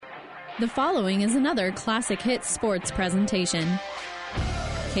The following is another Classic Hits sports presentation.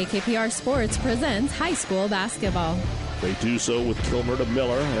 KKPR Sports presents high school basketball. They do so with Kilmer to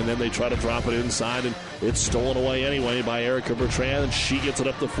Miller, and then they try to drop it inside, and it's stolen away anyway by Erica Bertrand, and she gets it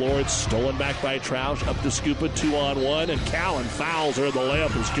up the floor. It's stolen back by Troush, up to Scupa, 2-on-1, and Callan fouls her. The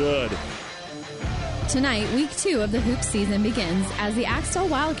layup is good. Tonight, week 2 of the hoop season begins as the Axtell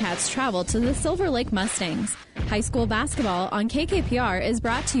Wildcats travel to the Silver Lake Mustangs. High school basketball on KKPR is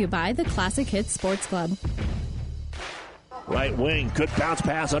brought to you by the Classic Hits Sports Club. Right wing, good bounce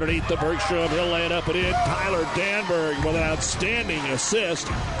pass underneath the Bergstrom. He'll lay it up and in. Tyler Danberg with an outstanding assist.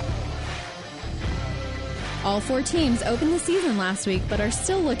 All 4 teams opened the season last week but are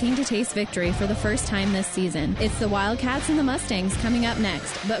still looking to taste victory for the first time this season. It's the Wildcats and the Mustangs coming up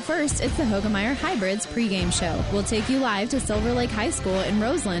next. But first, it's the Hoegemeyer Hybrids pregame show. We'll take you live to Silver Lake High School in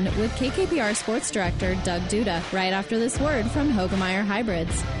Roseland with KKPR Sports Director Doug Duda right after this word from Hoegemeyer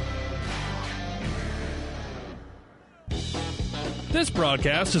Hybrids. This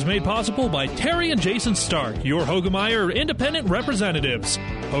broadcast is made possible by Terry and Jason Stark, your Hoegemeyer independent representatives.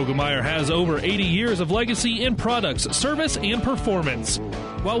 Hoegemeyer has over 80 years of legacy in products, service, and performance.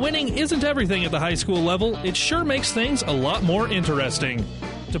 While winning isn't everything at the high school level, it sure makes things a lot more interesting.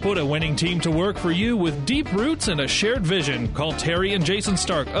 To put a winning team to work for you with deep roots and a shared vision, call Terry and Jason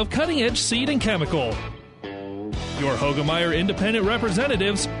Stark of Cutting Edge Seed and Chemical. Your Hoegemeyer independent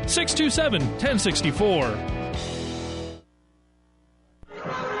representatives, 627-1064.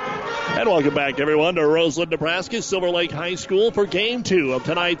 And welcome back, everyone, to Roseland, Nebraska, Silver Lake High School for Game 2 of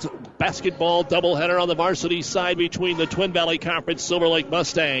tonight's basketball doubleheader on the varsity side between the Twin Valley Conference Silver Lake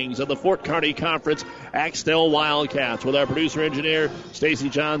Mustangs and the Fort Kearney Conference Axtell Wildcats. With our producer-engineer, Stacy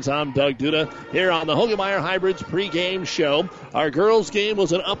Johns, I'm Doug Duda, here on the Hoegemeyer Hybrids pregame show. Our girls' game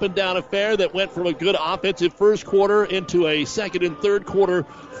was an up-and-down affair that went from a good offensive first quarter into a second and third quarter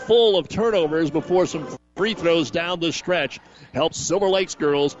full of turnovers before some free throws down the stretch helped Silver Lake's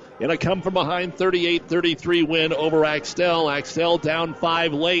girls in a come-from-behind 38-33 win over Axtell. Axtell down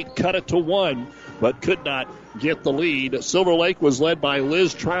 5 late, cut it to 1, but could not get the lead. Silver Lake was led by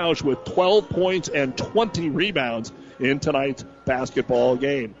Liz Troush with 12 points and 20 rebounds in tonight's basketball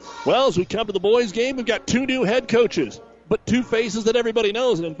game. Well, as we come to the boys' game, we've got 2 new head coaches, but 2 faces that everybody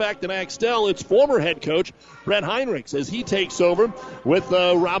knows. And in fact, in Axtell, it's former head coach Brett Heinrichs as he takes over with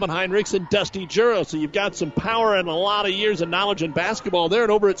Robin Heinrichs and Dusty Juro. So you've got some power and a lot of years of knowledge in basketball there.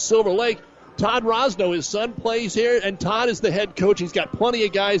 And over at Silver Lake, Todd Rosno, his son, plays here, and Todd is the head coach. He's got plenty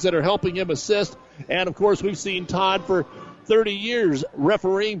of guys that are helping him assist. And, of course, we've seen Todd for 30 years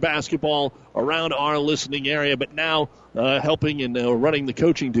refereeing basketball around our listening area, but now helping and running the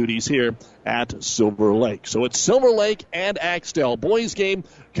coaching duties here at Silver Lake. So it's Silver Lake and Axtell. Boys game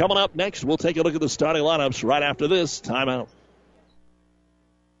coming up next. We'll take a look at the starting lineups right after this timeout.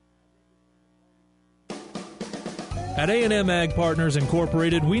 At A&M Ag Partners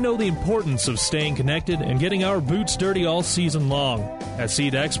Incorporated, we know the importance of staying connected and getting our boots dirty all season long. As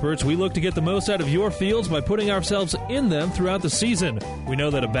seed experts, we look to get the most out of your fields by putting ourselves in them throughout the season. We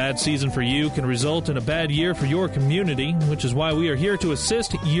know that a bad season for you can result in a bad year for your community, which is why we are here to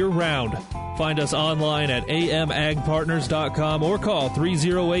assist year-round. Find us online at amagpartners.com or call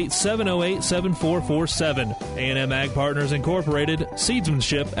 308-708-7447. A&M Ag Partners Incorporated,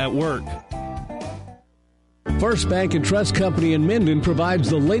 seedsmanship at work. First Bank and Trust Company in Minden provides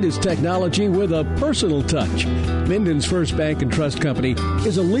the latest technology with a personal touch. Minden's First Bank and Trust Company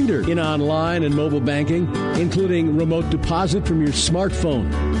is a leader in online and mobile banking, including remote deposit from your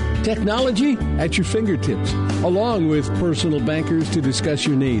smartphone. Technology at your fingertips, along with personal bankers to discuss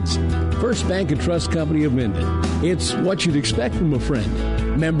your needs. First Bank and Trust Company of Minden. It's what you'd expect from a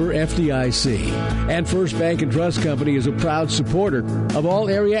friend. Member FDIC. And First Bank and Trust Company is a proud supporter of all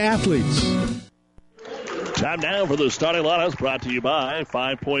area athletes. Time now for the starting lineups brought to you by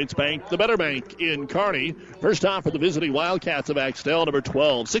 5 Points Bank, the better bank in Kearney. First off for the visiting Wildcats of Axtell, number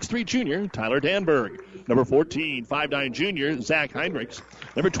 12, 6'3 junior, Tyler Danberg. Number 14, 5'9 junior, Zach Heinrichs.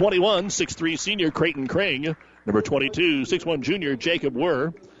 Number 21, 6'3 senior, Creighton Kring. Number 22, 6'1 junior, Jacob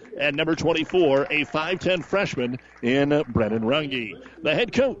Werr. And number 24, a 5'10 freshman in Brennan Runge. The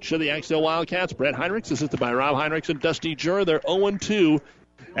head coach of the Axtell Wildcats, Brett Heinrichs, assisted by Rob Heinrichs and Dusty Jura. They're 0-2.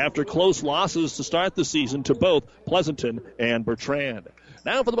 After close losses to start the season to both Pleasanton and Bertrand.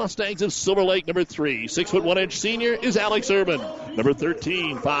 Now for the Mustangs of Silver Lake, number 3, 6'1" senior is Alex Urban. Number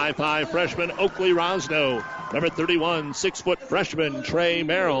 13, 5'5" freshman Oakley Rosno. Number 31, 6' freshman Trey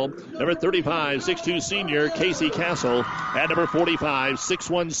Merrill. Number 35, 6'2" senior Casey Castle. And number 45,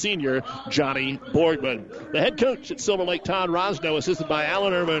 6'1" senior Johnny Borgman. The head coach at Silver Lake, Todd Rosno, assisted by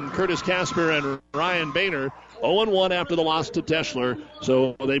Alan Urban, Curtis Casper, and Ryan Boehner. 0-1 after the loss to Deschler.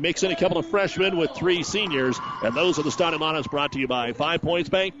 So they mix in a couple of freshmen with 3 seniors. And those are the starting lineups brought to you by 5 Points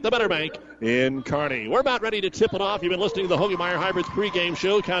Bank, the better bank in Kearney. We're about ready to tip it off. You've been listening to the Hogemeyer Hybrids pregame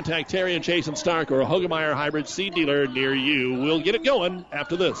show. Contact Terry and Jason Stark or a Hogemeyer Hybrids seed dealer near you. We'll get it going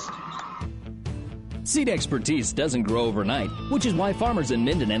after this. Seed expertise doesn't grow overnight, which is why farmers in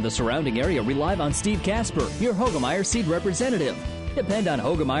Minden and the surrounding area rely on Steve Casper, your Hogemeyer seed representative. Depend on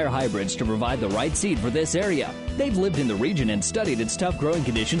Hogemeyer Hybrids to provide the right seed for this area. They've lived in the region and studied its tough growing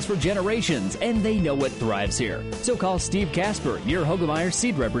conditions for generations, and they know what thrives here. So call Steve Casper, your Hogemeyer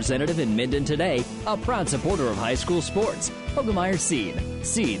seed representative in Minden today, a proud supporter of high school sports. Hogemeyer Seed.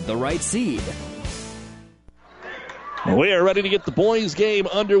 Seed the right seed. We are ready to get the boys' game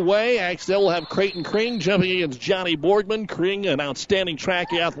underway. Axtell will have Creighton Kring jumping against Johnny Borgman. Kring, an outstanding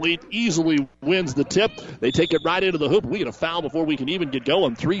track athlete, easily wins the tip. They take it right into the hoop. We get a foul before we can even get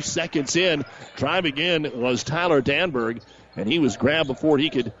going. 3 seconds in. Driving in was Tyler Danberg, and he was grabbed before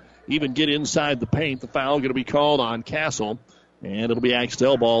he could even get inside the paint. The foul going to be called on Castle, and it'll be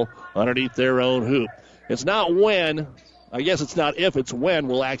Axtell ball underneath their own hoop. It's not when, I guess it's not if, it's when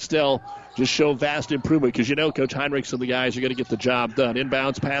will Axtell just show vast improvement, because you know Coach Heinrichs and the guys are going to get the job done.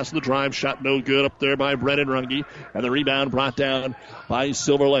 Inbounds pass the drive, shot no good up there by Brennan Runge, and the rebound brought down by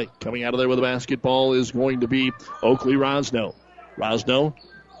Silver Lake. Coming out of there with the basketball is going to be Oakley Rosno. Rosno,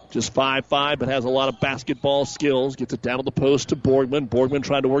 just 5'5", but has a lot of basketball skills. Gets it down to the post to Borgman. Borgman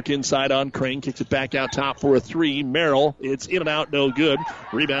trying to work inside on Kring. Kicks it back out top for a 3. Merrill, it's in and out, no good.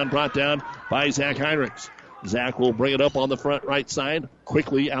 Rebound brought down by Zach Heinrichs. Zach will bring it up on the front right side.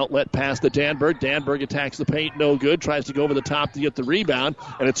 Quickly outlet pass to Danberg. Danberg attacks the paint, no good. Tries to go over the top to get the rebound,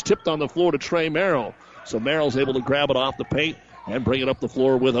 and it's tipped on the floor to Trey Merrill. So Merrill's able to grab it off the paint and bring it up the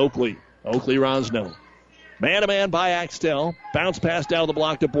floor with Oakley. Oakley Rosno. Man-to-man by Axtell. Bounce pass down the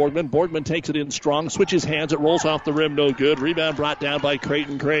block to Borgman. Borgman takes it in strong, switches hands. It rolls off the rim, no good. Rebound brought down by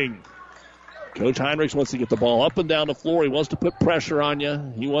Creighton Kring. Coach Heinrichs wants to get the ball up and down the floor. He wants to put pressure on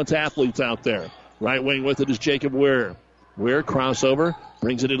you. He wants athletes out there. Right wing with it is Jacob Weir. Weir crossover,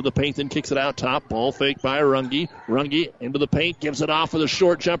 brings it into the paint, then kicks it out top. Ball fake by Runge. Runge into the paint, gives it off with a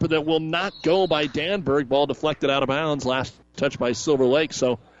short jumper that will not go by Danberg. Ball deflected out of bounds. Last touch by Silver Lake.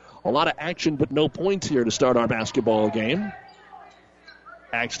 So a lot of action, but no points here to start our basketball game.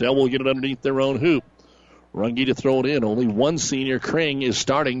 Axtell will get it underneath their own hoop. Runge to throw it in. Only one senior, Kring, is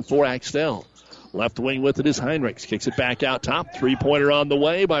starting for Axtell. Left wing with it is Heinrichs. Kicks it back out top. 3-pointer on the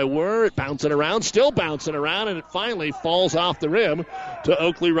way by Weir. Bouncing around, still bouncing around, and it finally falls off the rim to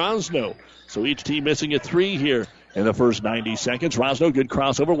Oakley Rosno. So each team missing a 3 here in the first 90 seconds. Rosno, good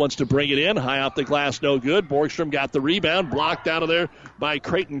crossover, wants to bring it in. High off the glass, no good. Borgstrom got the rebound, blocked out of there by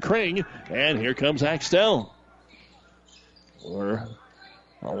Creighton Kring. And here comes Axtell. We're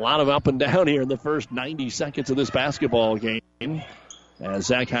a lot of up and down here in the first 90 seconds of this basketball game. As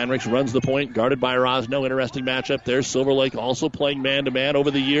Zach Heinrichs runs the point, guarded by Rosno. Interesting matchup there. Silver Lake also playing man-to-man. Over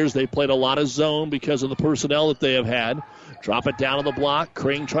the years, they've played a lot of zone because of the personnel that they have had. Drop it down on the block.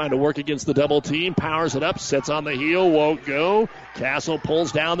 Kring trying to work against the double team. Powers it up, sits on the heel, won't go. Castle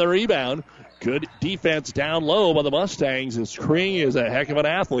pulls down the rebound. Good defense down low by the Mustangs, as Kring is a heck of an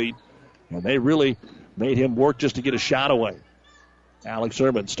athlete. And they really made him work just to get a shot away. Alex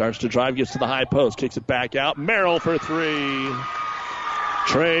Urban starts to drive, gets to the high post, kicks it back out. Merrill for 3.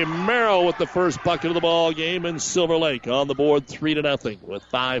 Trey Merrill with the first bucket of the ball game, and Silver Lake on the board 3-0 with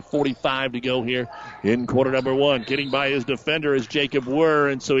 5:45 to go here in quarter number 1. Getting by his defender is Jacob Weir,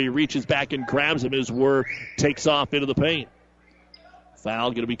 and so he reaches back and grabs him as Weir takes off into the paint.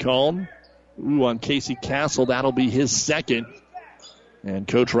 Foul going to be called on Casey Castle. That'll be his second. And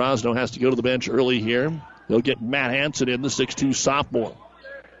Coach Rosno has to go to the bench early here. He'll get Matt Hansen in, the 6'2 sophomore.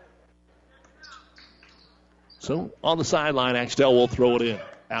 So on the sideline, Axtell will throw it in.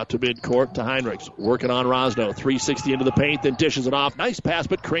 Out to midcourt to Heinrichs. Working on Rosno. 360 into the paint, then dishes it off. Nice pass,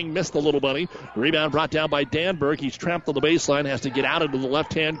 but Kring missed the little bunny. Rebound brought down by Danberg. He's trapped on the baseline, has to get out into the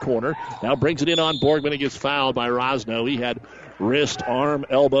left-hand corner. Now brings it in on Borgman and gets fouled by Rosno. He had wrist, arm,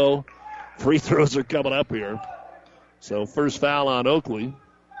 elbow. Free throws are coming up here. So first foul on Oakley.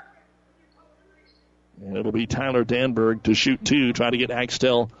 And it'll be Tyler Danberg to shoot 2, try to get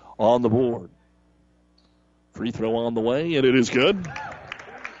Axtell on the board. Free throw on the way, and it is good.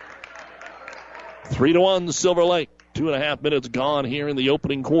 3-1 Silver Lake. 2.5 minutes gone here in the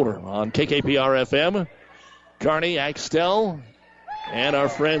opening quarter on KKPR-FM. Kearney, Axtell, and our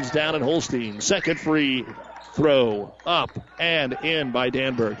friends down in Holstein. Second free throw up and in by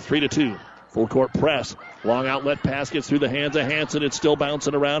Danberg. 3-2. Full court press. Long outlet pass gets through the hands of Hansen. It's still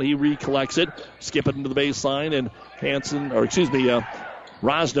bouncing around. He recollects it. Skip it into the baseline, and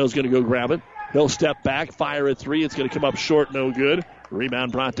Rosno's going to go grab it. He'll step back, fire a three. It's going to come up short, no good.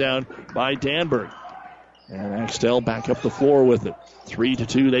 Rebound brought down by Danberg. And Axtell back up the floor with it.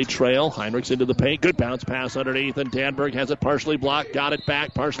 3-2, they trail. Heinrichs into the paint. Good bounce pass underneath, and Danberg has it partially blocked. Got it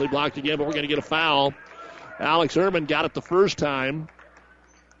back, partially blocked again, but we're going to get a foul. Alex Ehrman got it the first time.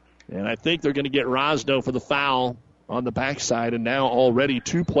 And I think they're going to get Rosno for the foul on the backside. And now already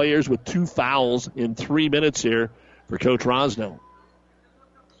 2 players with 2 fouls in 3 minutes here for Coach Rosno.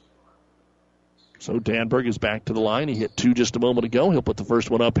 So Danberg is back to the line. He hit 2 just a moment ago. He'll put the first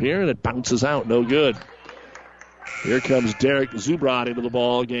one up here, and it bounces out. No good. Here comes Derek Zubrod into the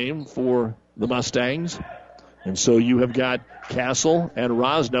ball game for the Mustangs. And so you have got Castle and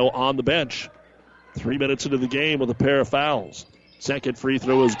Rosno on the bench. 3 minutes into the game with a pair of fouls. Second free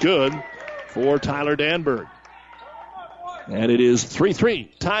throw is good for Tyler Danberg. And it is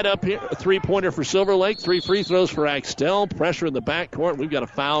 3-3. Tied up here. A three-pointer for Silver Lake. 3 free throws for Axtell. Pressure in the backcourt. We've got a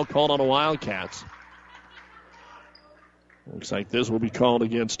foul called on the Wildcats. Looks like this will be called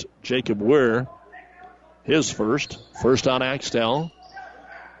against Jacob Weir. His first on Axtell.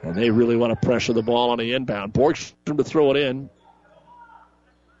 And they really want to pressure the ball on the inbound. Borgstrom to throw it in.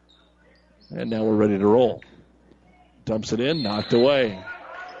 And now we're ready to roll. Dumps it in, knocked away.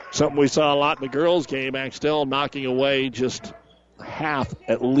 Something we saw a lot in the girls' game. Axtell knocking away just half,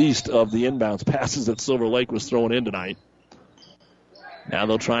 at least, of the inbounds passes that Silver Lake was throwing in tonight. Now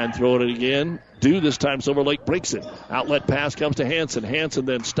they'll try and throw it again. This time Silver Lake breaks it. Outlet pass comes to Hansen. Hansen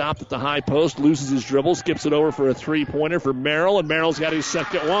then stopped at the high post, loses his dribble, skips it over for a three-pointer for Merrill, and Merrill's got his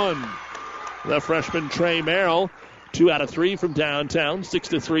second one. The freshman Trey Merrill, 2 out of 3 from downtown,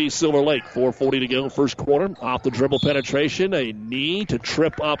 6-3 Silver Lake. 4:40 to go, first quarter. Off the dribble penetration, a knee to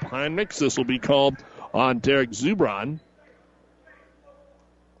trip up Heinrichs. This will be called on Derek Zubron.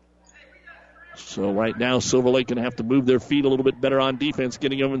 So right now, Silver Lake going to have to move their feet a little bit better on defense,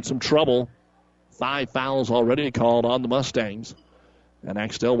 getting them in some trouble. 5 fouls already called on the Mustangs. And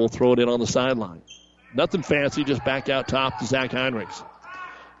Axtell will throw it in on the sideline. Nothing fancy, just back out top to Zach Heinrichs.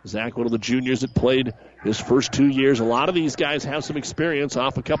 Zach, one of the juniors that played his first 2 years. A lot of these guys have some experience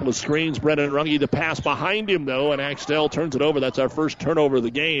off a couple of screens. Brennan Runge, the pass behind him, though, and Axtell turns it over. That's our first turnover of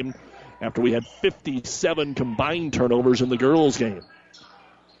the game after we had 57 combined turnovers in the girls' game.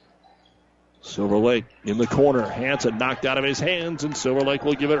 Silver Lake in the corner. Hansen knocked out of his hands, and Silver Lake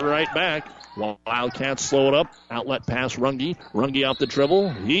will give it right back. Wildcats slow it up. Outlet pass, Runge. Runge off the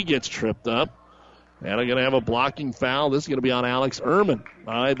dribble. He gets tripped up. And I'm going to have a blocking foul. This is going to be on Alex Ehrman,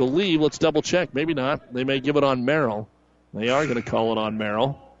 I believe. Let's double check. Maybe not. They may give it on Merrill. They are going to call it on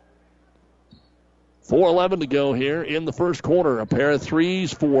Merrill. 4:11 to go here in the first quarter. A pair of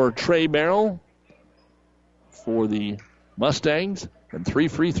threes for Trey Merrill for the Mustangs. And 3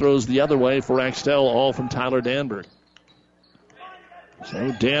 free throws the other way for Axtell, all from Tyler Danberg.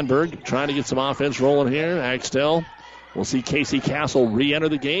 So Danberg trying to get some offense rolling here. Axtell, we'll see Casey Castle re-enter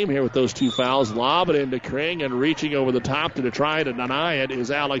the game here with those 2 fouls. Lob it into Kring, and reaching over the top to try to deny it is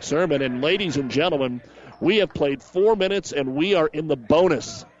Alex Ehrman. And ladies and gentlemen, we have played 4 minutes, and we are in the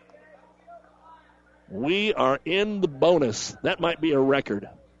bonus. We are in the bonus. That might be a record.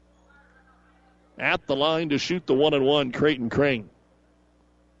 At the line to shoot the 1-and-1, Creighton Kring.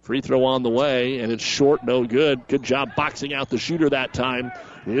 Free throw on the way, and it's short, no good. Good job boxing out the shooter that time.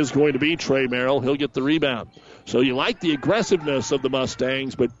 It is going to be Trey Merrill. He'll get the rebound. So you like the aggressiveness of the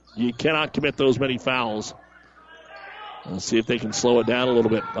Mustangs, but you cannot commit those many fouls. Let's see if they can slow it down a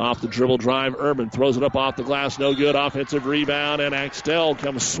little bit. Off the dribble drive, Ehrman throws it up off the glass. No good. Offensive rebound, and Axtell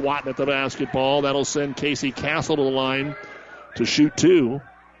comes swatting at the basketball. That'll send Casey Castle to the line to shoot 2.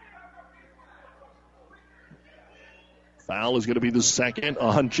 Foul is going to be the second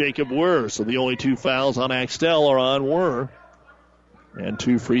on Jacob Weir. So the only 2 fouls on Axtell are on Weir. And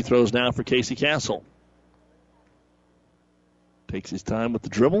 2 free throws now for Casey Castle. Takes his time with the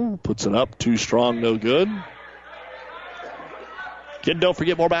dribble. Puts it up. Too strong, no good. Again, don't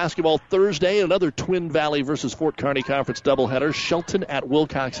forget more basketball Thursday. Another Twin Valley versus Fort Kearney Conference doubleheader. Shelton at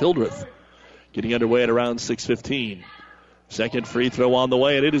Wilcox-Hildreth. Getting underway at around 6:15. Second free throw on the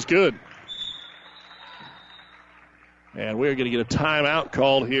way, and it is good. And we're going to get a timeout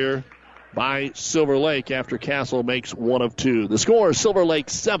called here by Silver Lake after Castle makes 1 of 2. The score is Silver Lake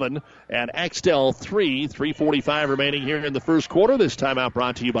 7 and Axtell 3. 3:45 remaining here in the first quarter. This timeout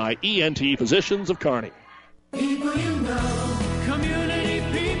brought to you by ENT Physicians of Kearney. People you know, community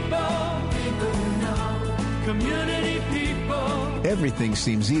people. People you know, community people. Everything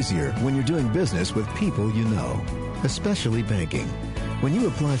seems easier when you're doing business with people you know, especially banking. When you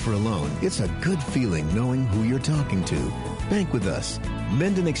apply for a loan, it's a good feeling knowing who you're talking to. Bank with us.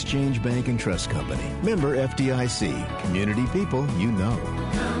 Menden Exchange Bank and Trust Company. Member FDIC. Community people you know.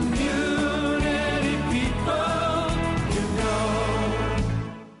 Community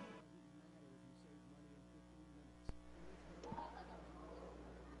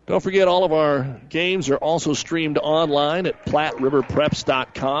Don't forget, all of our games are also streamed online at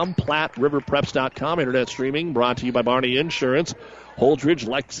PlatteRiverPreps.com. PlatteRiverPreps.com, internet streaming, brought to you by Barney Insurance, Holdridge,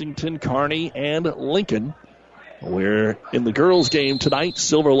 Lexington, Kearney, and Lincoln. We're in the girls' game tonight.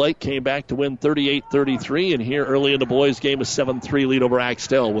 Silver Lake came back to win 38-33, and here early in the boys' game, a 7-3 lead over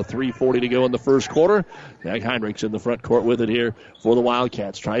Axtell with 3:40 to go in the first quarter. Zach Heinrichs in the front court with it here for the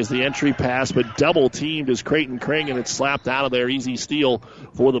Wildcats. Tries the entry pass, but double-teamed is Creighton Kring, and it's slapped out of there. Easy steal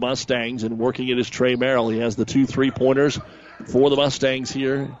for the Mustangs, and working it is Trey Merrill. He has the 2 3-pointers for the Mustangs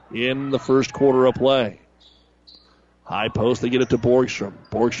here in the first quarter of play. High post, they get it to Borgstrom.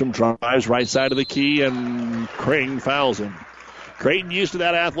 Borgstrom drives right side of the key, and Kring fouls him. Creighton used to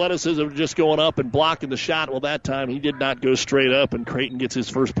that athleticism of just going up and blocking the shot. Well, that time he did not go straight up, and Creighton gets his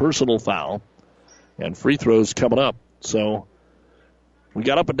first personal foul. And free throws coming up. So we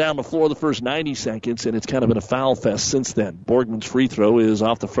got up and down the floor the first 90 seconds, and it's kind of been a foul fest since then. Borgman's free throw is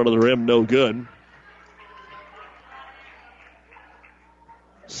off the front of the rim, no good.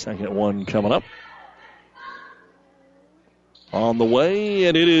 Second one coming up. On the way,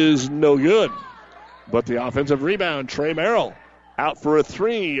 and it is no good. But the offensive rebound, Trey Merrill out for a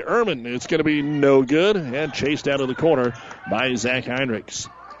 3. Ehrman, it's going to be no good, and chased out of the corner by Zach Heinrichs.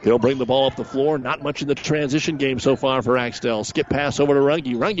 He'll bring the ball up the floor. Not much in the transition game so far for Axtell. Skip pass over to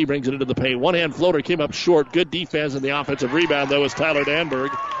Runge. Runge brings it into the paint. One-hand floater came up short. Good defense, and the offensive rebound, though, is Tyler Danberg.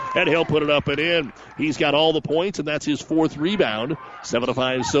 And he'll put it up and in. He's got all the points, and that's his 4th rebound.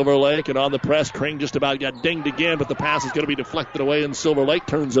 7-5 Silver Lake, and on the press, Kring just about got dinged again, but the pass is going to be deflected away, and Silver Lake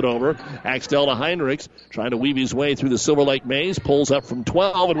turns it over. Axtell to Heinrichs, trying to weave his way through the Silver Lake maze. Pulls up from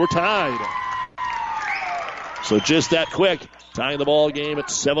 12, and we're tied. So just that quick. Tying the ball game at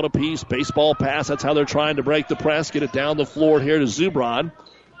 7 apiece. Baseball pass. That's how they're trying to break the press. Get it down the floor here to Zubron.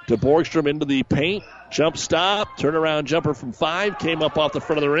 To Borgstrom into the paint. Jump stop. Turnaround jumper from 5. Came up off the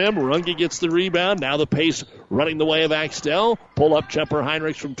front of the rim. Runge gets the rebound. Now the pace running the way of Axtell. Pull up jumper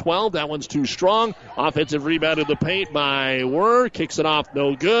Heinrichs from 12. That one's too strong. Offensive rebound in the paint by Werr. Kicks it off.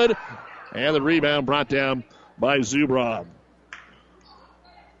 No good. And the rebound brought down by Zubron.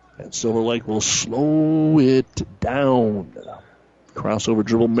 And Silver Lake will slow it down. Crossover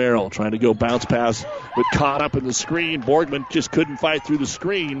dribble Merrill trying to go bounce pass, but caught up in the screen. Borgman just couldn't fight through the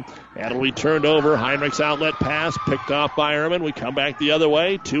screen. And it'll be turned over. Heinrichs outlet pass picked off by Ehrman. We come back the other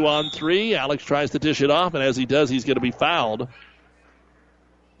way. 2-on-3. Alex tries to dish it off, and as he does, he's going to be fouled.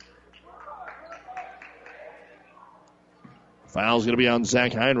 Foul's going to be on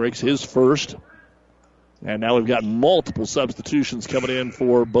Zach Heinrichs, his first. And now we've got multiple substitutions coming in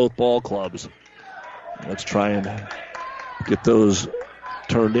for both ball clubs. Let's try and get those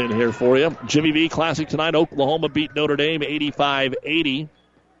turned in here for you. Jimmy V Classic tonight. Oklahoma beat Notre Dame 85-80.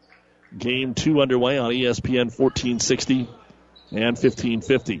 Game 2 underway on ESPN 1460 and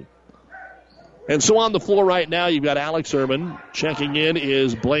 1550. And so on the floor right now, you've got Alex Ehrman. Checking in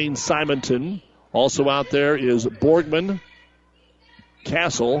is Blaine Simonton. Also out there is Borgman,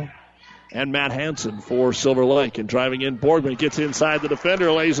 Castle, and Matt Hansen for Silver Lake. And driving in, Borgman gets inside the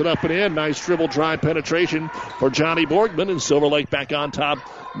defender, lays it up and in. Nice dribble drive penetration for Johnny Borgman, and Silver Lake back on top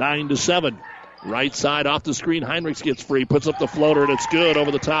 9-7. Right side off the screen, Heinrichs gets free, puts up the floater, and it's good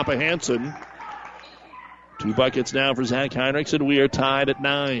over the top of Hansen. 2 buckets now for Zach Heinrichs, and we are tied at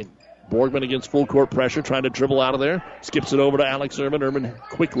 9. Borgman against full court pressure, trying to dribble out of there. Skips it over to Alex Ehrman. Ehrman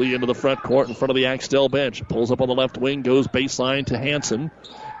quickly into the front court in front of the Axtell bench. Pulls up on the left wing, goes baseline to Hansen.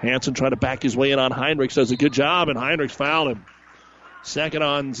 Hansen trying to back his way in on Heinrichs. Does a good job, and Heinrichs fouled him. Second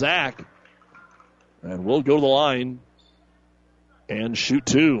on Zach. And we'll go to the line and shoot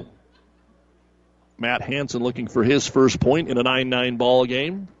 2. Matt Hansen looking for his first point in a 9-9 ball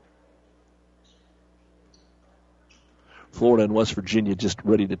game. Florida and West Virginia just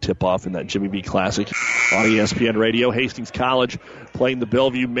ready to tip off in that Jimmy V Classic on ESPN Radio. Hastings College playing the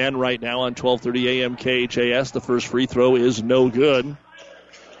Bellevue men right now on 1230 AM KHAS. The first free throw is no good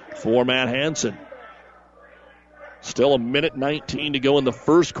for Matt Hansen. Still 1:19 to go in the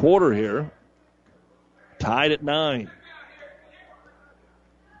first quarter here. Tied at 9.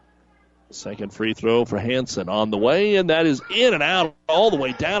 Second free throw for Hansen on the way, and that is in and out all the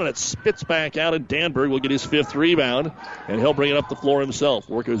way down, and it spits back out, and Danberg will get his 5th rebound, and he'll bring it up the floor himself.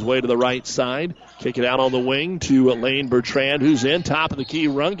 Work his way to the right side, kick it out on the wing to Lane Bertrand, who's in. Top of the key,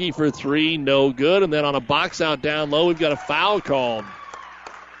 Runge for 3, no good, and then on a box out down low, we've got a foul called.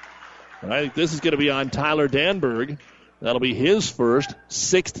 And I think this is going to be on Tyler Danberg. That'll be his first,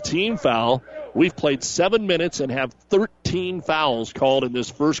 6th team foul. We've played 7 minutes and have 13 fouls called in this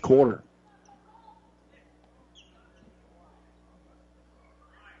first quarter.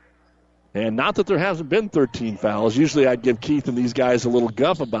 And not that there hasn't been 13 fouls. Usually I'd give Keith and these guys a little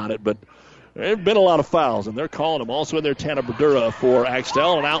guff about it, but there have been a lot of fouls, and they're calling them. Also in there, Tanner Badura for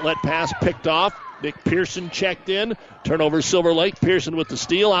Axtell. An outlet pass picked off. Nick Pearson checked in. Turnover, Silver Lake. Pearson with the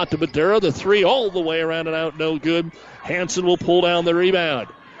steal. Out to Badura. The three all the way around and out. No good. Hanson will pull down the rebound.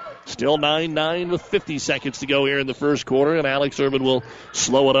 Still 9-9 with 50 seconds to go here in the first quarter, and Alex Urban will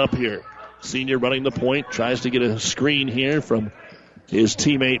slow it up here. Senior running the point. Tries to get a screen here from his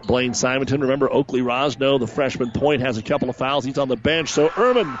teammate Blaine Simonton. Remember, Oakley Rosno, the freshman point, has a couple of fouls. He's on the bench, so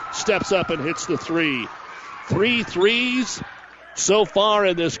Ehrman steps up and hits the three. 3 threes so far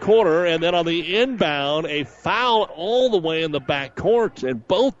in this quarter, and then on the inbound, a foul all the way in the back court, and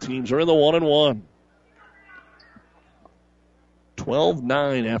both teams are in the 1-and-1.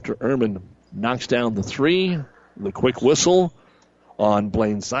 12-9 after Ehrman knocks down the three. The quick whistle on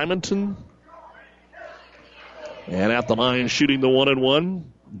Blaine Simonton. And at the line, shooting the 1-and-1,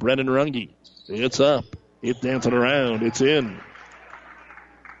 Brendan Runge. It's up. It's dancing around. It's in.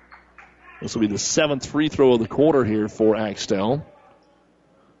 This will be the 7th free throw of the quarter here for Axtell.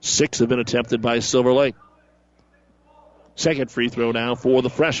 6 have been attempted by Silver Lake. Second free throw now for the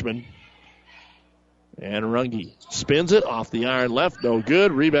freshman. And Runge spins it off the iron left. No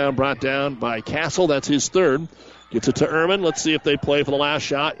good. Rebound brought down by Castle. That's his third. Gets it to Ehrman. Let's see if they play for the last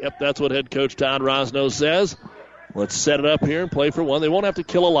shot. Yep, that's what head coach Todd Rosno says. Let's set it up here and play for one. They won't have to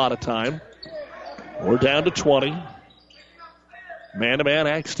kill a lot of time. We're down to 20. Man-to-man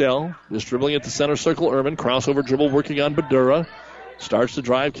Axtell. Just dribbling at the center circle. Ehrman. Crossover dribble working on Badura. Starts to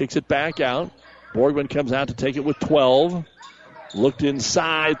drive. Kicks it back out. Borgman comes out to take it with 12. Looked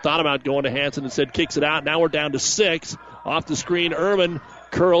inside. Thought about going to Hanson and said kicks it out. Now we're down to 6. Off the screen. Ehrman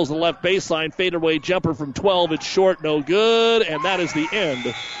curls the left baseline. Fadeaway jumper from 12. It's short. No good. And that is the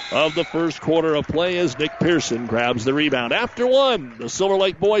end of the first quarter of play as Nick Pearson grabs the rebound. After one, the Silver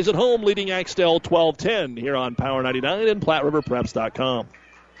Lake boys at home leading Axtell 12-10 here on Power 99 and PlatteRiverPreps.com.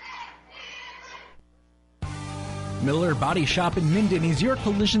 Miller Body Shop in Minden is your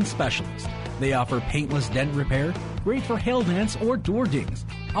collision specialist. They offer paintless dent repair, great for hail dents or door dings,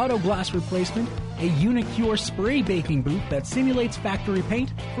 auto glass replacement, a Unicure spray baking booth that simulates factory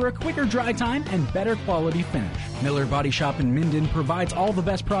paint for a quicker dry time and better quality finish. Miller Body Shop in Minden provides all the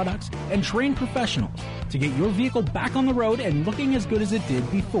best products and trained professionals to get your vehicle back on the road and looking as good as it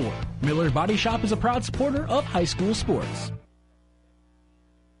did before. Miller Body Shop is a proud supporter of high school sports.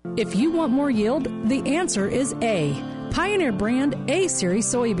 If you want more yield, the answer is A. Pioneer brand A-Series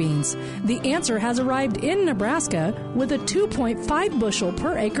soybeans. The answer has arrived in Nebraska with a 2.5 bushel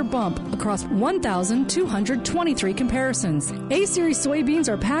per acre bump across 1,223 comparisons. A-Series soybeans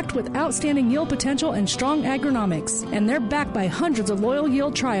are packed with outstanding yield potential and strong agronomics, and they're backed by hundreds of loyal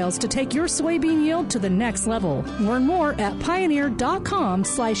yield trials to take your soybean yield to the next level. Learn more at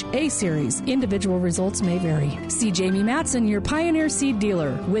pioneer.com/A-Series. Individual results may vary. See Jamie Matson, your Pioneer seed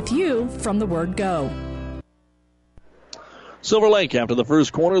dealer, with you from the word go. Silver Lake, after the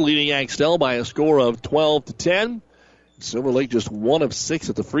first quarter, leading Axtell by a score of 12-10. Silver Lake just 1 of 6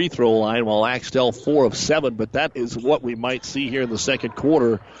 at the free throw line, while Axtell 4 of 7. But that is what we might see here in the second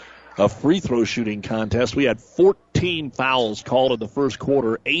quarter, a free throw shooting contest. We had 14 fouls called in the first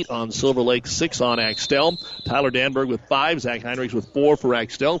quarter, 8 on Silver Lake, 6 on Axtell. Tyler Danberg with 5, Zach Heinrichs with 4 for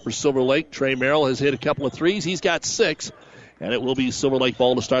Axtell. For Silver Lake, Trey Merrill has hit a couple of threes. He's got 6. And it will be Silver Lake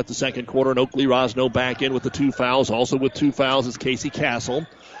ball to start the second quarter. And Oakley Rosno back in with the 2 fouls. Also with 2 fouls is Casey Castle.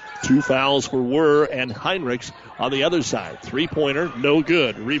 2 fouls for Wurr and Heinrichs on the other side. 3-pointer, no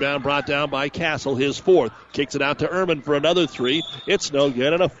good. Rebound brought down by Castle, his 4th. Kicks it out to Ehrman for another 3. It's no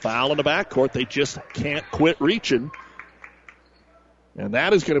good, and a foul in the backcourt. They just can't quit reaching. And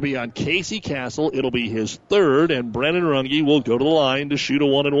that is going to be on Casey Castle. It'll be his 3rd, and Brennan Runge will go to the line to shoot a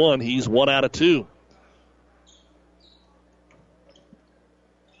 1-and-1. He's 1 out of 2.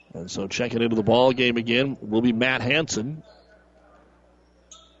 And so checking into the ball game again will be Matt Hanson.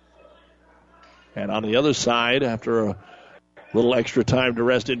 And on the other side, after a little extra time to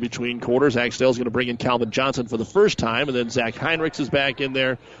rest in between quarters, Axtell's going to bring in Calvin Johnson for the first time, and then Zach Heinrichs is back in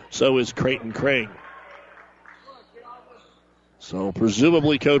there. So is Creighton Craig. So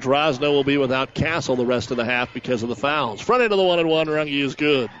presumably Coach Rosno will be without Castle the rest of the half because of the fouls. Front end of the 1-and-1, Runge is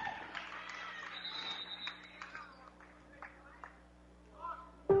good.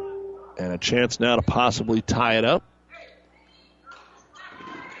 And a chance now to possibly tie it up.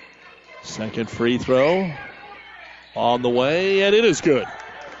 Second free throw on the way, and it is good.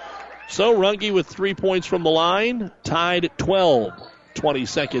 So Runge with 3 points from the line, tied at 12. 20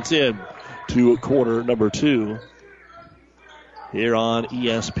 seconds in to quarter number 2. here on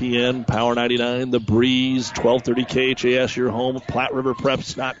ESPN, Power 99, The Breeze, 1230 KHAS, your home,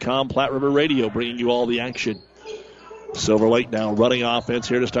 PlatteRiverPreps.com, Platte River Radio, bringing you all the action. Silver Lake now running offense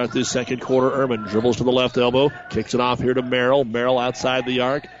here to start this second quarter. Ehrman dribbles to the left elbow, kicks it off here to Merrill. Merrill outside the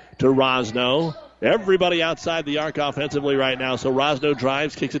arc to Rosno. Everybody outside the arc offensively right now. So Rosno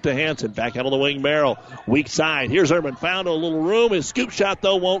drives, kicks it to Hansen. Back out of the wing, Merrill. Weak side. Here's Ehrman. Found a little room. His scoop shot,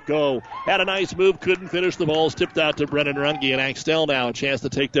 though, won't go. Had a nice move. Couldn't finish the ball. Tipped out to Brennan Runge. And Axtell now a chance to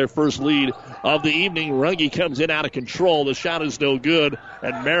take their first lead of the evening. Runge comes in out of control. The shot is no good.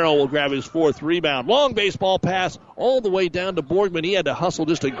 And Merrill will grab his fourth rebound. Long baseball pass all the way down to Borgman. He had to hustle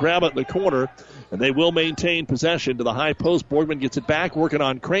just to grab it in the corner. And they will maintain possession to the high post. Borgman gets it back, working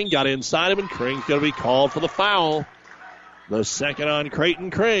on Kring. Got inside him, and Kring's going to be called for the foul. The second on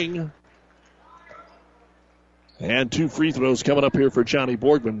Creighton Kring. And 2 free throws coming up here for Johnny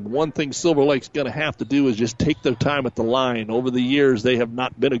Borgman. One thing Silver Lake's going to have to do is just take their time at the line. Over the years, they have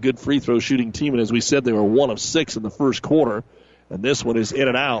not been a good free throw shooting team. And as we said, they were 1 of 6 in the first quarter. And this one is in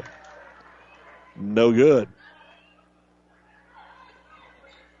and out. No good.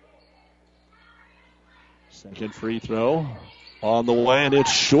 Second free throw on the way, and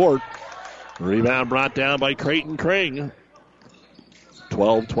it's short. Rebound brought down by Creighton Kring.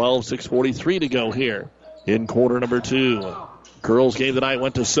 12-12, 6:43 to go here in quarter number 2. Girls game tonight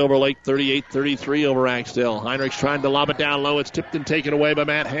went to Silver Lake 38-33 over Axtell. Heinrichs trying to lob it down low. It's tipped and taken away by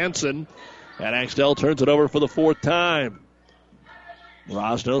Matt Hansen. And Axtell turns it over for the 4th time.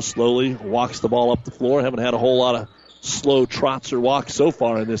 Rosno slowly walks the ball up the floor. Haven't had a whole lot of slow trots or walks so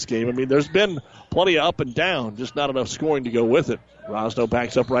far in this game. I mean, there's been plenty of up and down, just not enough scoring to go with it. Rosno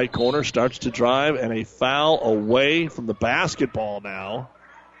backs up right corner, starts to drive, and a foul away from the basketball now.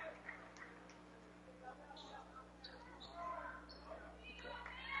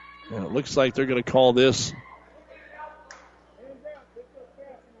 And it looks like they're going to call this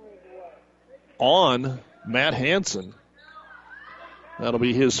on Matt Hansen. That'll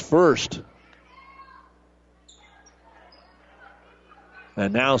be his first.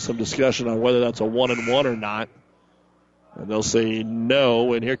 And now some discussion on whether that's a 1-and-1 or not. And they'll say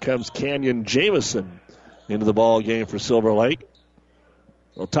no. And here comes Canyon Jamison into the ball game for Silver Lake.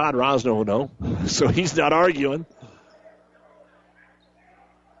 Well, Todd Rosno will know, so he's not arguing.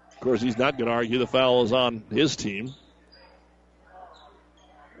 Of course, he's not going to argue. The foul is on his team.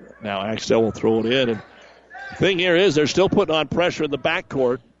 Now Axtell will throw it in. And the thing here is they're still putting on pressure in the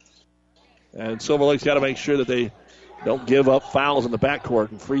backcourt. And Silver Lake's got to make sure that they don't give up fouls in the backcourt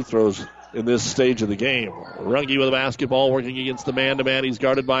and free throws in this stage of the game. Runge with the basketball, working against the man-to-man. He's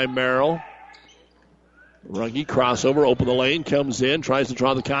guarded by Merrill. Runge crossover, open the lane, comes in, tries to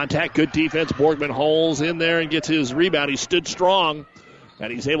draw the contact. Good defense. Borgman holds in there and gets his rebound. He stood strong,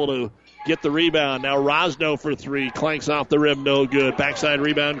 and he's able to get the rebound. Now Rosno for 3. Clanks off the rim, no good. Backside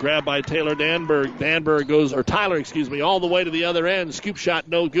rebound grabbed by Tyler goes all the way to the other end. Scoop shot,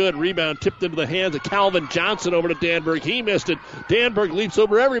 no good. Rebound tipped into the hands of Calvin Johnson over to Danberg. He missed it. Danberg leaps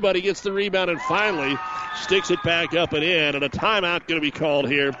over everybody, gets the rebound, and finally sticks it back up and in. And a timeout going to be called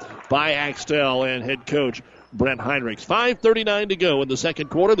here by Axtell and head coach Brent Heinrichs. 5:39 to go in the second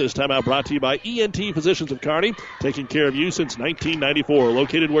quarter. This timeout brought to you by ENT Physicians of Kearney, taking care of you since 1994.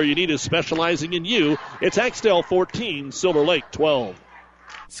 Located where you need is specializing in you. It's Axtell 14, Silver Lake 12.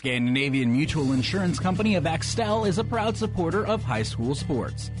 Scandinavian Mutual Insurance Company of Axtell is a proud supporter of high school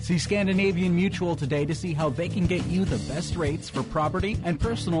sports. See Scandinavian Mutual today to see how they can get you the best rates for property and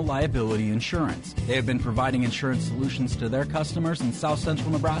personal liability insurance. They have been providing insurance solutions to their customers in South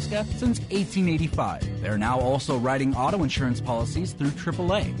Central Nebraska since 1885. They're now also writing auto insurance policies through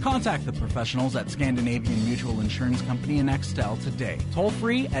AAA. Contact the professionals at Scandinavian Mutual Insurance Company in Axtell today. Toll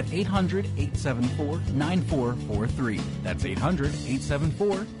free at 800-874-9443. That's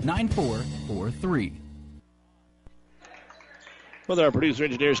 800-874-9443. With our producer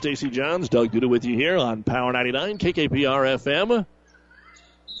engineer Stacy Johns, Doug Duda with you here on Power 99, KKPR FM,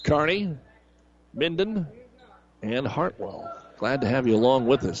 Kearney, Minden, and Hartwell. Glad to have you along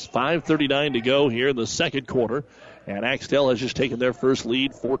with us. 5:39 to go here in the second quarter, and Axtell has just taken their first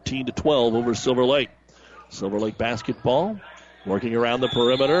lead, 14-12 over Silver Lake. Silver Lake basketball, working around the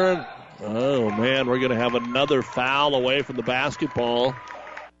perimeter. Oh man, we're going to have another foul away from the basketball.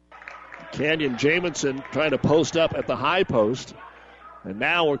 Canyon Jamison trying to post up at the high post. And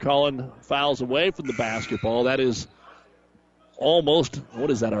now we're calling fouls away from the basketball. That is almost, our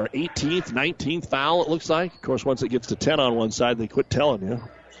 18th, 19th foul, it looks like. Of course, once it gets to 10 on one side, they quit telling you.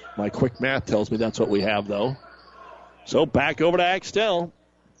 My quick math tells me that's what we have, though. So back over to Axtell.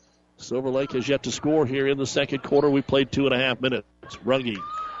 Silver Lake has yet to score here in the second quarter. We played 2.5 minutes. Runge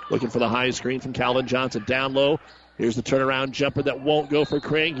looking for the high screen from Calvin Johnson. Down low. Here's the turnaround jumper that won't go for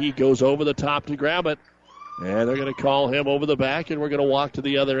Kring. He goes over the top to grab it. And they're going to call him over the back, and we're going to walk to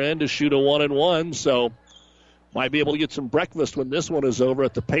the other end to shoot a 1-and-1. So might be able to get some breakfast when this one is over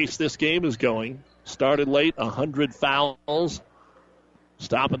at the pace this game is going. Started late, 100 fouls.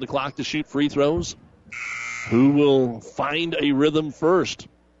 Stopping the clock to shoot free throws. Who will find a rhythm first?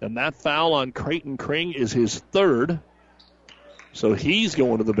 And that foul on Creighton Kring is his third. So he's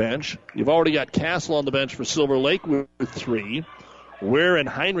going to the bench. You've already got Castle on the bench for Silver Lake with 3. Ware and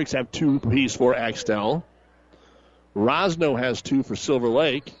Heinrichs have 2 apiece for Axtell. Rosno has 2 for Silver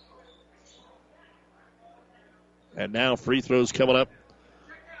Lake. And now free throws coming up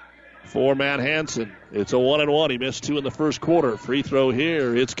for Matt Hansen. It's a 1-and-1. He missed 2 in the first quarter. Free throw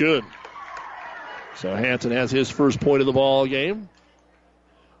here. It's good. So Hansen has his first point of the ball game.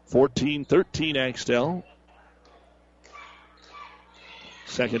 14-13 Axtell.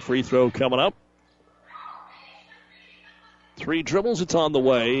 Second free throw coming up. 3 dribbles, it's on the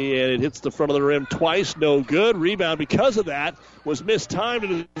way, and it hits the front of the rim twice. No good. Rebound because of that was mistimed,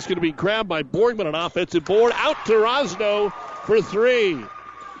 and it's going to be grabbed by Borgman, an offensive board. Out to Rosno for 3.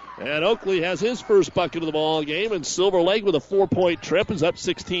 And Oakley has his first bucket of the ball game, and Silver Lake with a 4-point trip is up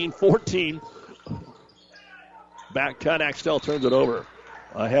 16-14. Back cut, Axtell turns it over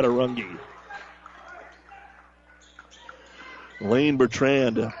ahead of Runge. Lane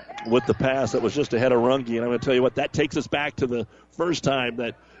Bertrand with the pass that was just ahead of Runge. And I'm going to tell you what, that takes us back to the first time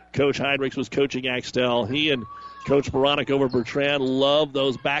that Coach Heinrichs was coaching Axtell. He and Coach Baranek over Bertrand love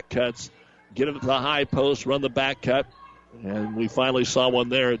those back cuts. Get it to the high post, run the back cut. And we finally saw one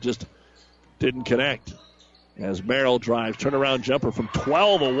there. It just didn't connect. As Merrill drives, turnaround jumper from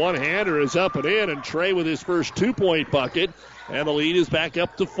 12, a one-hander is up and in, and Trey with his first 2-point bucket. And the lead is back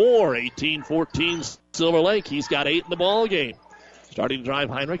up to 4, 18-14 Silver Lake. He's got 8 in the ball game. Starting to drive,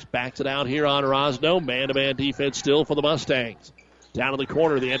 Heinrichs backs it out here on Rosno. Man-to-man defense still for the Mustangs. Down in the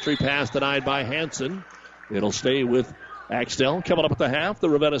corner, the entry pass denied by Hansen. It'll stay with Axtell. Coming up at the half, the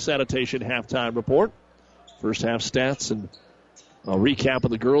Ravenna Sanitation halftime report. First half stats and a recap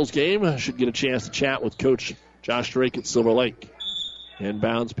of the girls' game. Should get a chance to chat with Coach Josh Drake at Silver Lake.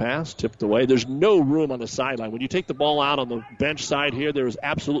 Inbounds pass, tipped away. There's no room on the sideline. When you take the ball out on the bench side here, there is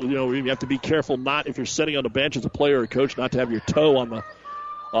absolutely no room. You have to be careful not, if you're sitting on the bench as a player or coach, not to have your toe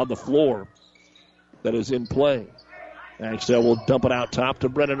on the floor that is in play. Axtell will dump it out top to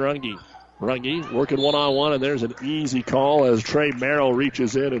Brennan Runge. Runge working one-on-one, and there's an easy call as Trey Merrill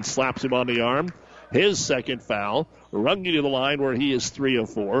reaches in and slaps him on the arm. His second foul. Runge to the line where he is 3 of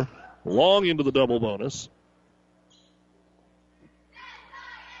 4. Long into the double bonus.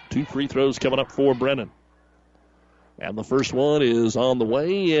 2 free throws coming up for Brennan. And the first one is on the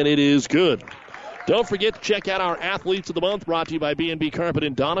way, and it is good. Don't forget to check out our Athletes of the Month, brought to you by B&B Carpet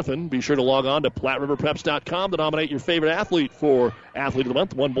in Donovan. Be sure to log on to PlatteRiverPreps.com to nominate your favorite athlete for Athlete of the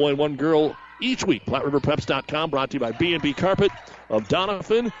Month. 1 boy and 1 girl each week. PlatteRiverPreps.com, brought to you by B&B Carpet of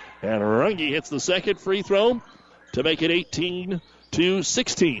Donovan. And Runge hits the second free throw to make it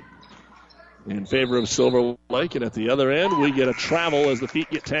 18-16. In favor of Silver Lake, and at the other end, we get a travel as the feet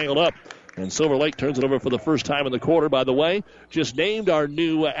get tangled up. And Silver Lake turns it over for the first time in the quarter. By the way, just named our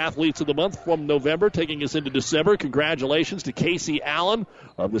new Athletes of the Month from November, taking us into December. Congratulations to Casey Allen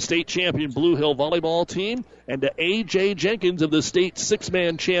of the state champion Blue Hill volleyball team, and to A.J. Jenkins of the state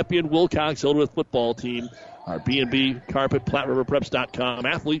 6-man champion Wilcox Hildreth football team. Our B&B Carpet, PlatteRiverPreps.com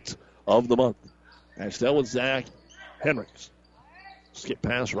Athletes of the Month. Axtell with Zach Henricks. Skip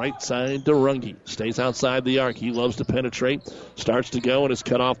pass right side to Runge. Stays outside the arc. He loves to penetrate. Starts to go and is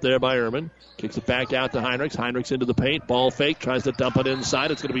cut off there by Ehrman. Kicks it back out to Heinrichs. Heinrichs into the paint. Ball fake. Tries to dump it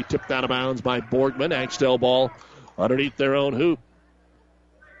inside. It's going to be tipped out of bounds by Borgman. Axtell ball underneath their own hoop.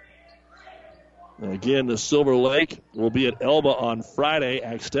 And again, the Silver Lake will be at Elba on Friday.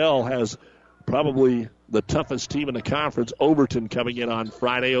 Axtell has probably the toughest team in the conference. Overton coming in on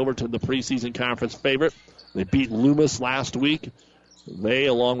Friday. Overton, the preseason conference favorite. They beat Loomis last week. They,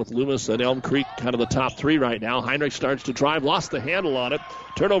 along with Loomis and Elm Creek, kind of the top 3 right now. Heinrich starts to drive, lost the handle on it.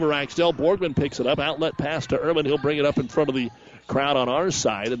 Turnover Axtell. Borgman picks it up. Outlet pass to Ehrman. He'll bring it up in front of the crowd on our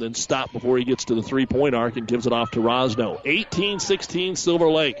side and then stop before he gets to the 3-point arc and gives it off to Rosno. 18-16 Silver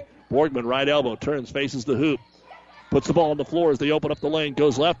Lake. Borgman, right elbow, turns, faces the hoop. Puts the ball on the floor as they open up the lane.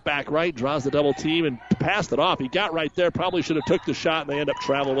 Goes left, back right, draws the double team and passed it off. He got right there. Probably should have took the shot, and they end up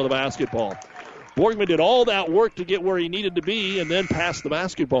traveling with a basketball. Borgman did all that work to get where he needed to be and then passed the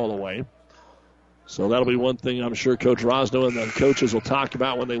basketball away. So that'll be one thing I'm sure Coach Rosno and the coaches will talk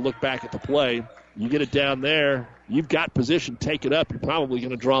about when they look back at the play. You get it down there, you've got position, take it up, you're probably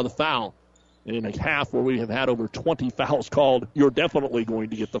going to draw the foul. And in a half where we have had over 20 fouls called, you're definitely going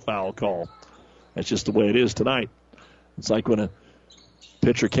to get the foul call. That's just the way it is tonight. It's like when a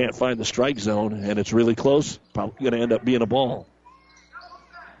pitcher can't find the strike zone and it's really close, probably going to end up being a ball.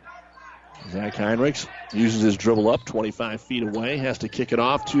 Zach Heinrichs uses his dribble up 25 feet away, has to kick it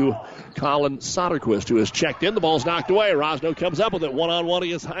off to Colin Soderquist, who has checked in. The ball's knocked away. Rosno comes up with it one-on-one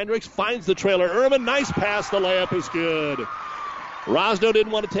against Heinrichs, finds the trailer. Ehrman, nice pass. The layup is good. Rosno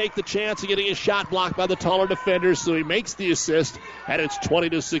didn't want to take the chance of getting his shot blocked by the taller defenders, so he makes the assist, and it's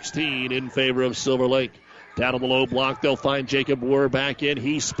 20-16 in favor of Silver Lake. Down on the low block, they'll find Jacob Werr back in.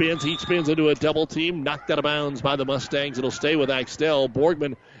 He spins into a double team, knocked out of bounds by the Mustangs. It'll stay with Axtell.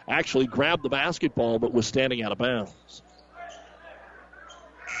 Borgman actually grabbed the basketball, but was standing out of bounds.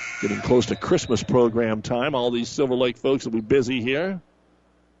 Getting close to Christmas program time. All these Silver Lake folks will be busy here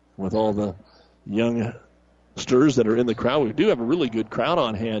with all the youngsters that are in the crowd. We do have a really good crowd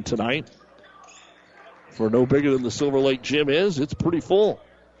on hand tonight. For no bigger than the Silver Lake gym is, it's pretty full.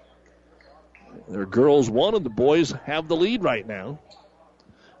 Their girls won, and the boys have the lead right now.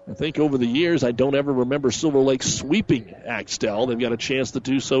 I think over the years, I don't ever remember Silver Lake sweeping Axtell. They've got a chance to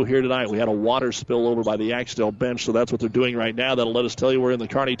do so here tonight. We had a water spill over by the Axtell bench, so that's what they're doing right now. That'll let us tell you we're in the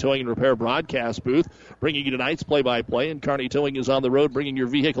Kearney Towing and Repair broadcast booth, bringing you tonight's play-by-play, and Kearney Towing is on the road, bringing your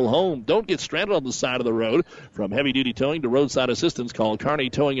vehicle home. Don't get stranded on the side of the road. From heavy-duty towing to roadside assistance, call Kearney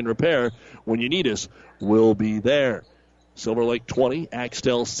Towing and Repair. When you need us, we'll be there. Silver Lake 20,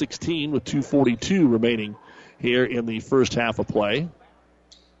 Axtell 16 with 2:42 remaining here in the first half of play.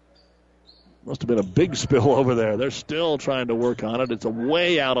 Must have been a big spill over there. They're still trying to work on it. It's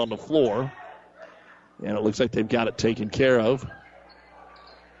way out on the floor. And it looks like they've got it taken care of.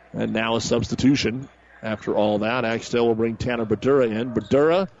 And now a substitution. After all that, Axtell will bring Tanner Badura in.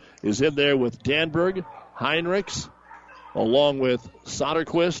 Badura is in there with Danberg, Heinrichs, along with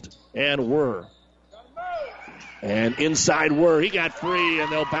Soderquist and Werr. And inside Werr, he got free,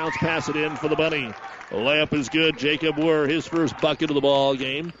 and they'll bounce pass it in for the Bunny. The layup is good. Jacob Werr, his first bucket of the ball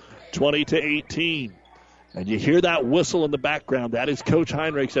game, 20-18. And you hear that whistle in the background. That is Coach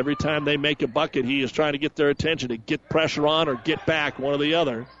Heinrichs. Every time they make a bucket, he is trying to get their attention to get pressure on or get back, one or the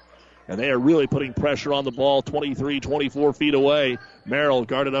other. And they are really putting pressure on the ball 23, 24 feet away. Merrill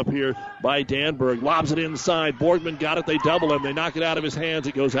guarded up here by Danberg. Lobs it inside. Borgman got it. They double him. They knock it out of his hands.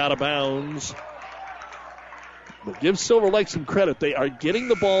 It goes out of bounds. But give Silver Lake some credit. They are getting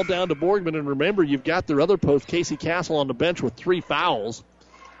the ball down to Borgman. And remember, you've got their other post, Casey Castle, on the bench with 3 fouls.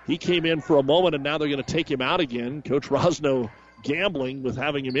 He came in for a moment, and now they're going to take him out again. Coach Rosno gambling with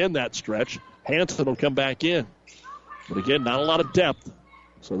having him in that stretch. Hanson will come back in. But again, not a lot of depth.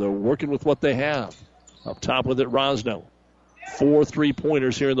 So they're working with what they have. Up top with it, Rosno. 4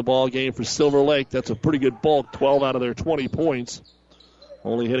 3-pointers here in the ball game for Silver Lake. That's a pretty good bulk, 12 out of their 20 points.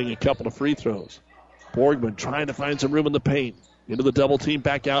 Only hitting a couple of free throws. Borgman trying to find some room in the paint. Into the double team,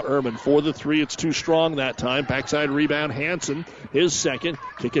 back out Ehrman. For the 3, it's too strong that time. Backside rebound, Hanson, his second.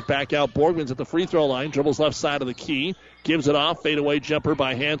 Kick it back out. Borgman's at the free throw line. Dribbles left side of the key. Gives it off. Fadeaway jumper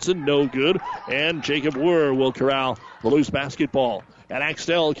by Hanson. No good. And Jacob Werr will corral the loose basketball. And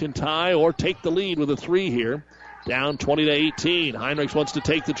Axtell can tie or take the lead with a 3 here. Down 20-18. Heinrichs wants to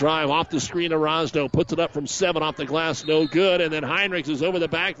take the drive off the screen of Rosno. Puts it up from 7 off the glass. No good. And then Heinrichs is over the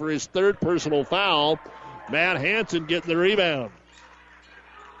back for his 3rd personal foul. Matt Hanson getting the rebound.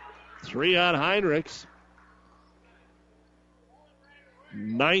 3 on Heinrichs.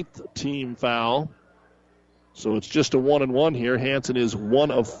 9th team foul. So it's just a 1-and-1 here. Hanson is 1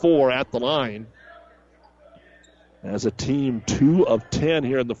 of 4 at the line. As a team, 2 of 10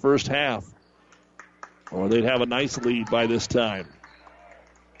 here in the first half. Or they'd have a nice lead by this time.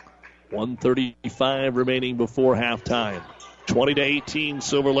 1:35 remaining before halftime. 20-18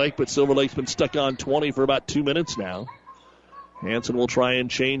 Silver Lake, but Silver Lake's been stuck on 20 for about 2 minutes now. Hanson will try and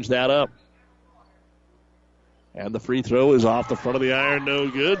change that up. And the free throw is off the front of the iron, no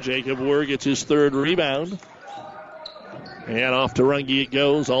good. Jacob Werr gets his 3rd rebound. And off to Runge it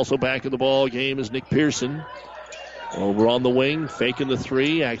goes. Also back in the ball game is Nick Pearson. Over on the wing, faking the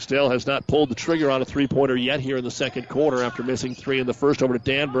 3. Axtell has not pulled the trigger on a 3-pointer yet here in the second quarter after missing 3 in the first. Over to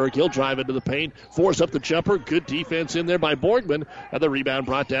Danberg. He'll drive into the paint, force up the jumper. Good defense in there by Borgman. And the rebound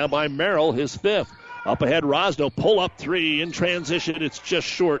brought down by Merrill, his 5th. Up ahead, Rosno, pull up 3 in transition. It's just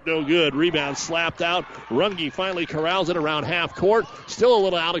short, no good. Rebound slapped out. Runge finally corrals it around half court. Still a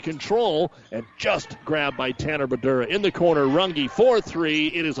little out of control, and just grabbed by Tanner Badura. In the corner, Runge,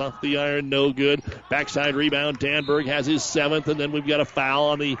 4-3. It is off the iron, no good. Backside rebound, Danberg has his 7th, and then we've got a foul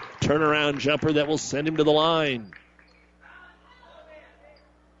on the turnaround jumper that will send him to the line.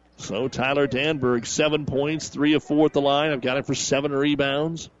 So Tyler Danberg, 7 points, 3 of 4 at the line. I've got him for 7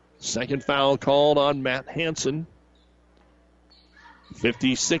 rebounds. Second foul called on Matt Hanson.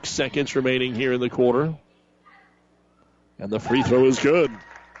 56 seconds remaining here in the quarter. And the free throw is good.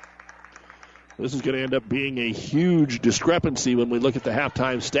 This is going to end up being a huge discrepancy when we look at the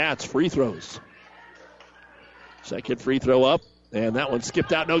halftime stats. Free throws. Second free throw up. And that one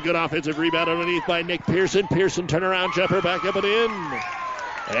skipped out. No good. Offensive rebound underneath by Nick Pearson. Pearson turnaround jumper back up and in.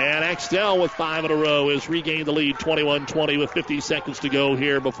 And Axtell with 5 in a row has regained the lead 21-20 with 50 seconds to go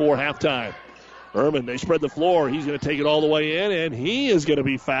here before halftime. Ehrman, they spread the floor. He's going to take it all the way in, and he is going to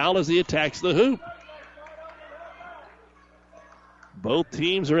be fouled as he attacks the hoop. Both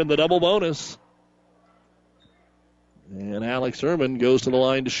teams are in the double bonus. And Alex Ehrman goes to the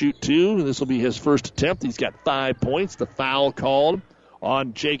line to shoot 2. This will be his first attempt. He's got 5 points. The foul called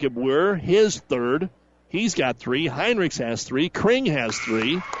on Jacob Weir, his third. He's got 3. Heinrichs has 3. Kring has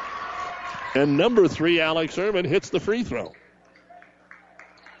 3. And number 3, Alex Ehrman, hits the free throw.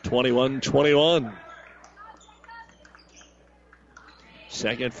 21-21.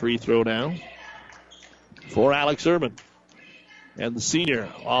 Second free throw now for Alex Ehrman. And the senior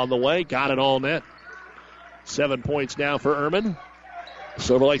on the way. Got it all net. 7 points now for Ehrman.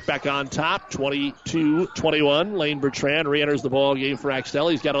 Silver Lake back on top, 22-21. Lane Bertrand re-enters the ball game for Axtell.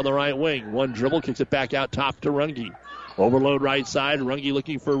 He's got it on the right wing. One dribble, kicks it back out top to Runge. Overload right side. Runge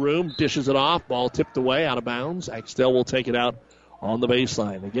looking for room, dishes it off. Ball tipped away, out of bounds. Axtell will take it out on the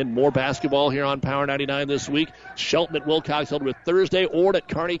baseline. Again, more basketball here on Power 99 this week. Shelton at Wilcox held with Thursday. Ord at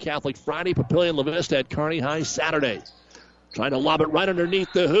Kearney Catholic Friday. Papillion La Vista at Kearney High Saturday. Trying to lob it right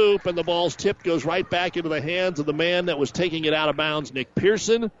underneath the hoop, and the ball's tipped, goes right back into the hands of the man that was taking it out of bounds, Nick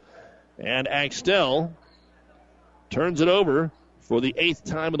Pearson. And Axtell turns it over for the 8th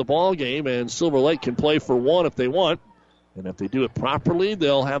time in the ball game, and Silver Lake can play for 1 if they want. And if they do it properly,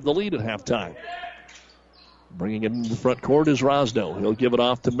 they'll have the lead at halftime. Bringing it into the front court is Rosno. He'll give it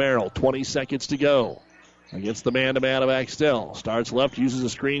off to Merrill. 20 seconds to go. Against the man-to-man of Axtell. Starts left, uses a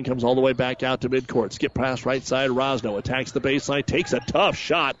screen, comes all the way back out to midcourt. Skip past right side, Rosno attacks the baseline, takes a tough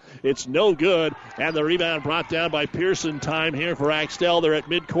shot. It's no good, and the rebound brought down by Pearson. Time here for Axtell. They're at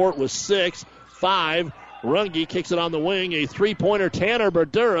midcourt with 6, 5. Runge kicks it on the wing. A three-pointer, Tanner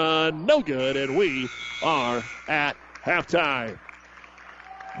Berdura, no good, and we are at halftime.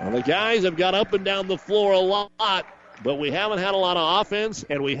 Well, the guys have got up and down the floor a lot, but we haven't had a lot of offense,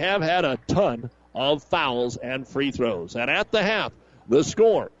 and we have had a ton of fouls and free throws. And at the half, the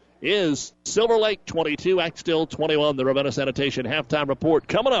score is Silver Lake 22, Axtell 21. The Ravenna Sanitation halftime report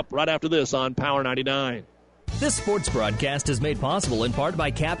coming up right after this on Power 99. This sports broadcast is made possible in part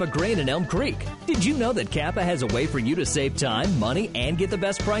by Kappa Grain in Elm Creek. Did you know that Kappa has a way for you to save time, money, and get the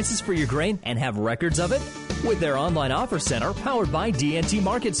best prices for your grain and have records of it? With their online offer center powered by DNT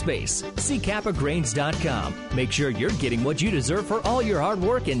Market Space. See KappaGrains.com. Make sure you're getting what you deserve for all your hard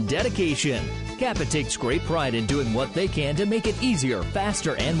work and dedication. Kappa takes great pride in doing what they can to make it easier,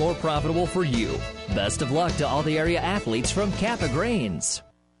 faster, and more profitable for you. Best of luck to all the area athletes from Kappa Grains.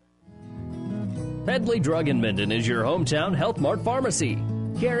 Pedley Drug in Minden is your hometown Health Mart pharmacy,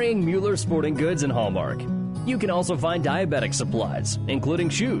 carrying Mueller Sporting Goods and Hallmark. You can also find diabetic supplies, including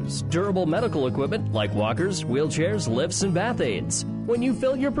shoes, durable medical equipment like walkers, wheelchairs, lifts, and bath aids. When you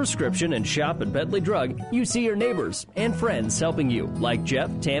fill your prescription and shop at Pedley Drug, you see your neighbors and friends helping you, like Jeff,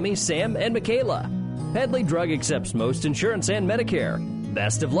 Tammy, Sam, and Michaela. Pedley Drug accepts most insurance and Medicare.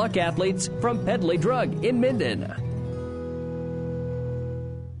 Best of luck, athletes, from Pedley Drug in Minden.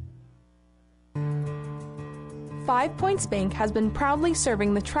 5 Points Bank has been proudly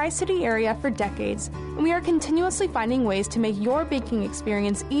serving the Tri-City area for decades, and we are continuously finding ways to make your banking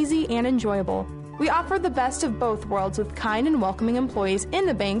experience easy and enjoyable. We offer the best of both worlds with kind and welcoming employees in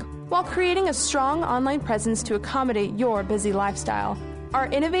the bank while creating a strong online presence to accommodate your busy lifestyle. Our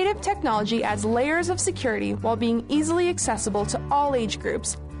innovative technology adds layers of security while being easily accessible to all age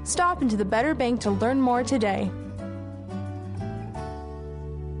groups. Stop into the Better Bank to learn more today.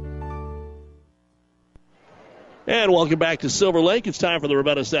 And welcome back to Silver Lake. It's time for the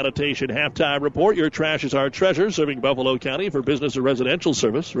Ravenna Sanitation halftime report. Your trash is our treasure, serving Buffalo County for business or residential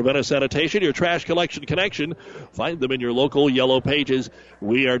service. Ravenna Sanitation, your trash collection connection. Find them in your local yellow pages.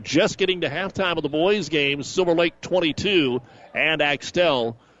 We are just getting to halftime of the boys' game. Silver Lake 22 and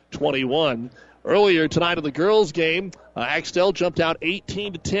Axtell 21. Earlier tonight in the girls' game, Axtell jumped out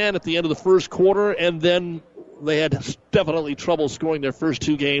 18-10 at the end of the first quarter, and then they had definitely trouble scoring their first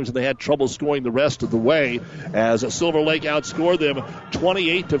 2 games, and they had trouble scoring the rest of the way as Silver Lake outscored them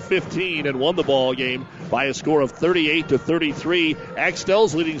 28-15 and won the ball game by a score of 38-33.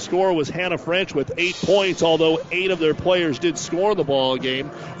 Axtell's leading scorer was Hannah French with 8 points, although 8 of their players did score in the ball game.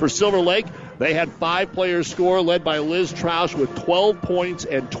 For Silver Lake, they had 5 players score, led by Liz Troush with 12 points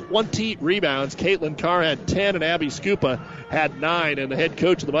and 20 rebounds. Caitlin Carr had 10, and Abby Scupa had 9. And the head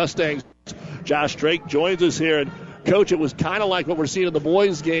coach of the Mustangs, Josh Drake, joins us here. And Coach, it was kind of like what we're seeing in the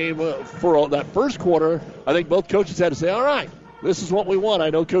boys' game for that first quarter. I think both coaches had to say, all right, this is what we want. I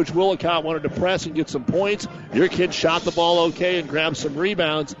know Coach Willicott wanted to press and get some points. Your kid shot the ball okay and grabbed some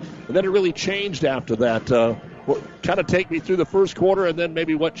rebounds. And then it really changed after that. Kind of take me through the first quarter and then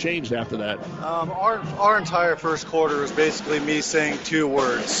maybe what changed after that. Our entire first quarter was basically me saying two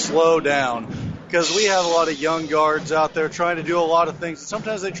words, slow down. Because we have a lot of young guards out there trying to do a lot of things. And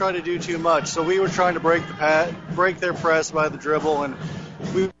sometimes they try to do too much. So we were trying to break their press by the dribble. And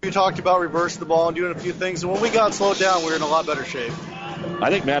we talked about reversing the ball and doing a few things. And when we got slowed down, we were in a lot better shape. I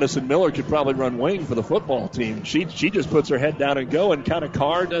think Madison Miller could probably run wing for the football team. She just puts her head down and go, and kind of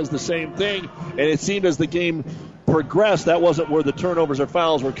Carr does the same thing. And it seemed as the game progressed, that wasn't where the turnovers or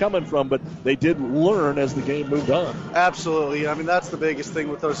fouls were coming from, but they did learn as the game moved on. Absolutely. I mean, that's the biggest thing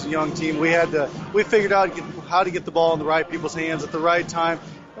with this young team. We figured out how to get the ball in the right people's hands at the right time,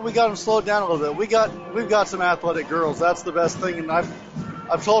 and we got them slowed down a little bit. We've got some athletic girls. That's the best thing, and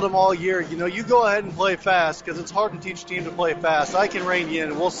I've told them all year, you go ahead and play fast because it's hard to teach a team to play fast. I can rein you in,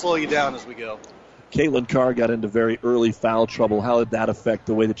 and we'll slow you down as we go. Caitlin Carr got into very early foul trouble. How did that affect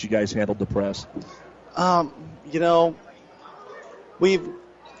the way that you guys handled the press?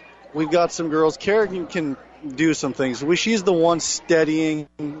 We've got some girls. Kerrigan can do some things. She's the one steadying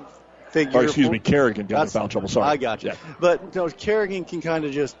figure. Kerrigan got into foul trouble. Sorry. I got you. Yeah. But Kerrigan can kind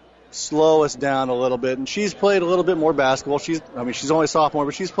of just slow us down a little bit, and she's played a little bit more basketball. She's only a sophomore,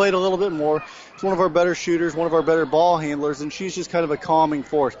 but she's played a little bit more. She's one of our better shooters, one of our better ball handlers, and she's just kind of a calming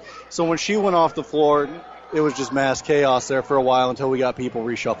force. So when she went off the floor, it was just mass chaos there for a while until we got people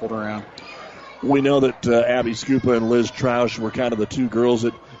reshuffled around. We know that Abby Scupa and Liz Troush were kind of the two girls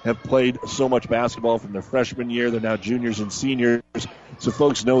that have played so much basketball from their freshman year. They're now juniors and seniors, so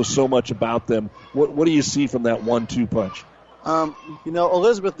folks know so much about them. What do you see from that 1-2 punch?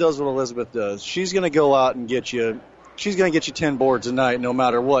 Elizabeth does what Elizabeth does. She's going to go out and get you. She's going to get you 10 boards a night no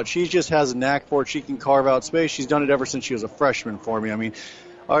matter what. She just has a knack for it. She can carve out space. She's done it ever since she was a freshman for me. I mean,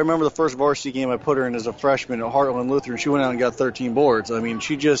 I remember the first varsity game I put her in as a freshman at Heartland Lutheran. She went out and got 13 boards. I mean,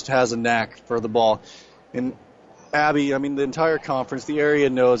 she just has a knack for the ball. And Abby, the entire conference, the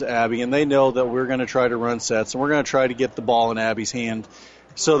area knows Abby, and they know that we're going to try to run sets, and we're going to try to get the ball in Abby's hand.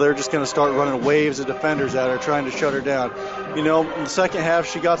 So they're just going to start running waves of defenders at her, trying to shut her down. In the second half,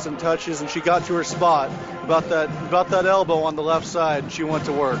 she got some touches, and she got to her spot about that elbow on the left side, and she went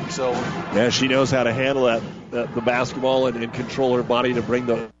to work. So yeah, she knows how to handle the basketball and control her body to bring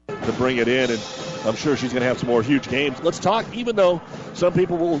it in, and I'm sure she's going to have some more huge games. Let's talk, even though some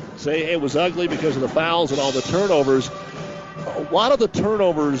people will say, hey, it was ugly because of the fouls and all the turnovers. A lot of the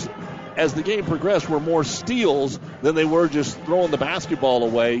turnovers as the game progressed were more steals than they were just throwing the basketball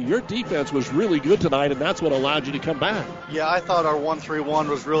away. Your defense was really good tonight, and that's what allowed you to come back. Yeah, I thought our 1-3-1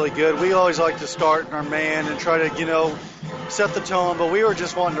 was really good. We always like to start in our man and try to, set the tone, but we were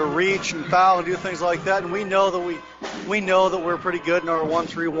just wanting to reach and foul and do things like that, and we know that we're pretty good in our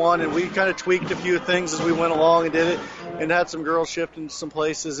 1-3-1, and we kind of tweaked a few things as we went along and did it, and had some girls shift into some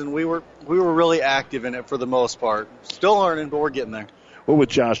places, and we were really active in it for the most part. Still learning, but we're getting there. Well, with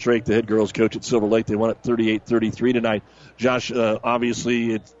Josh Drake, the head girls coach at Silver Lake, they won it 38-33 tonight. Josh,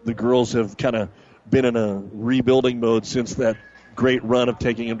 obviously, the girls have kind of been in a rebuilding mode since that great run of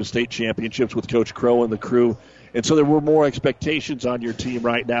taking them to state championships with Coach Crow and the crew. And so there were more expectations on your team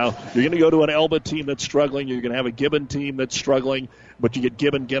right now. You're going to go to an Elba team that's struggling. You're going to have a Gibbon team that's struggling. But you get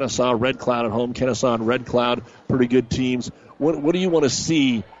Gibbon, Kennesaw, Red Cloud at home. Kennesaw and Red Cloud, pretty good teams. What do you want to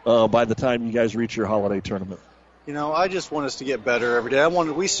see by the time you guys reach your holiday tournament? I just want us to get better every day.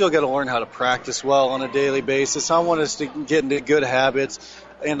 We still got to learn how to practice well on a daily basis. I want us to get into good habits.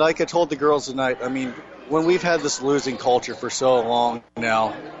 And like I told the girls tonight, when we've had this losing culture for so long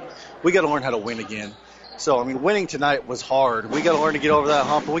now, we got to learn how to win again. So, winning tonight was hard. We got to learn to get over that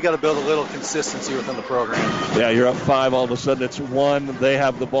hump, and we got to build a little consistency within the program. Yeah, you're up 5. All of a sudden it's 1. They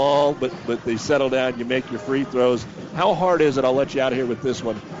have the ball, but they settle down. You make your free throws. How hard is it? I'll let you out of here with this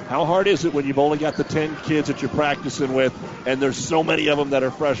one. How hard is it when you've only got the 10 kids that you're practicing with, and there's so many of them that are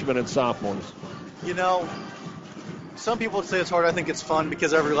freshmen and sophomores? Some people would say it's hard. I think it's fun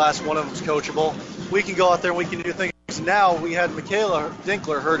because every last one of them is coachable. We can go out there and we can do things. Now we had Michaela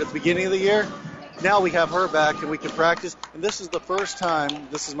Dinkler hurt at the beginning of the year. Now we have her back and we can practice. And this is the first time,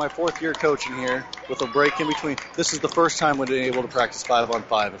 this is my 4th year coaching here with a break in between. This is the first time we've been able to practice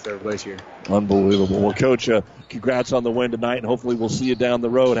 5-on-5 if everybody's here. Unbelievable. Well, Coach, congrats on the win tonight, and hopefully we'll see you down the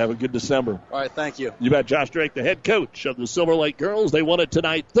road. Have a good December. All right, thank you. You bet. Josh Drake, the head coach of the Silver Lake girls. They won it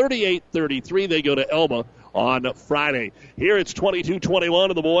tonight 38-33. They go to Elma on Friday. Here it's 22-21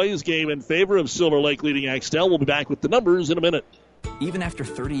 of the boys game in favor of Silver Lake leading Axtell. We'll be back with the numbers in a minute. Even after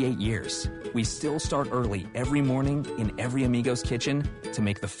 38 years, we still start early every morning in every Amigo's kitchen to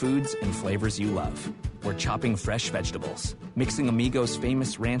make the foods and flavors you love. We're chopping fresh vegetables, mixing Amigo's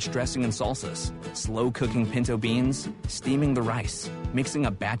famous ranch dressing and salsas, slow cooking pinto beans, steaming the rice, mixing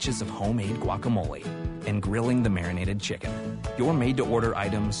up batches of homemade guacamole, and grilling the marinated chicken. Your made-to-order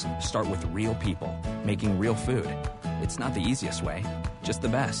items start with real people making real food. It's not the easiest way, just the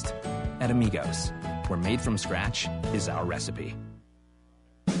best. At Amigo's, where made from scratch is our recipe.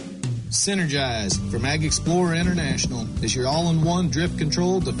 Synergize from Ag Explorer International is your all-in-one drip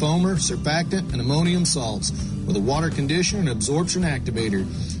control, defoamer, surfactant, and ammonium salts with a water conditioner and absorption activator.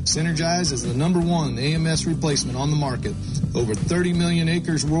 Synergize is the #1 AMS replacement on the market. Over 30 million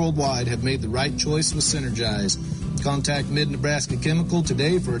acres worldwide have made the right choice with Synergize. Contact Mid-Nebraska Chemical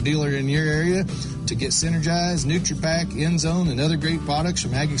today for a dealer in your area to get Synergize, NutriPack, Endzone, and other great products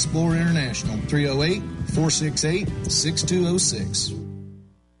from Ag Explorer International. 308-468-6206.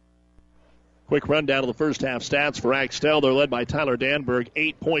 Quick rundown of the first half stats for Axtell. They're led by Tyler Danberg,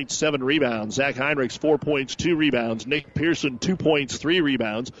 8.7 rebounds. Zach Heinrichs, 4 points, 2 rebounds. Nick Pearson, 2 points, 3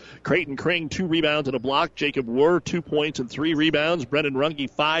 rebounds. Creighton Kring, 2 rebounds and a block. Jacob Werr, 2 points and 3 rebounds. Brendan Runge,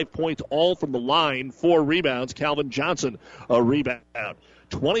 5 points, all from the line, 4 rebounds. Calvin Johnson, a rebound.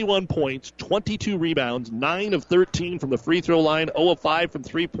 21 points, 22 rebounds, 9 of 13 from the free throw line, 0 of 5 from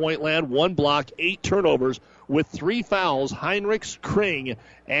three-point land, 1 block, 8 turnovers with 3 fouls, Heinrichs, Kring,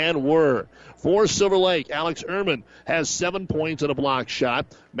 and Werr. For Silver Lake, Alex Ehrman has 7 points and a block shot.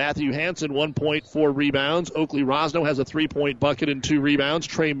 Matthew Hansen, 1 point, 4 rebounds. Oakley Rosno has a 3-point bucket and 2 rebounds.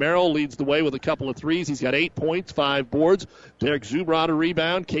 Trey Merrill leads the way with a couple of threes. He's got 8 points, 5 boards. Derek Zubrod, a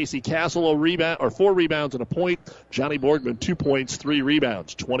rebound. Casey Castle, a rebound, or 4 rebounds and a point. Johnny Borgman, 2 points, 3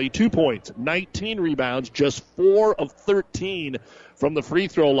 rebounds. 22 points, 19 rebounds, just 4 of 13 from the free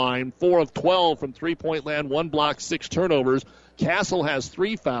throw line, 4 of 12 from three-point land, 1 block, 6 turnovers. Castle has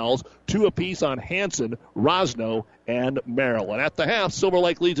 3 fouls, 2 apiece on Hansen, Rosno, and Merrill. And at the half, Silver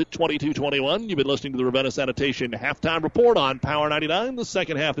Lake leads at 22-21. You've been listening to the Ravenna Sanitation Halftime Report on Power 99. The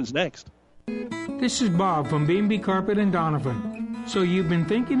second half is next. This is Bob from B&B Carpet and Donovan. So you've been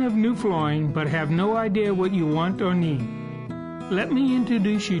thinking of new flooring but have no idea what you want or need. Let me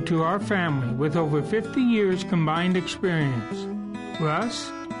introduce you to our family with over 50 years combined experience. Russ,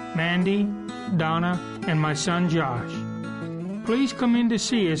 Mandy, Donna, and my son Josh. Please come in to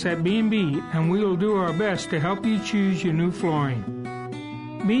see us at B&B and we will do our best to help you choose your new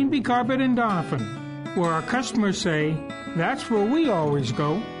flooring. B&B Carpet and Donovan, where our customers say, that's where we always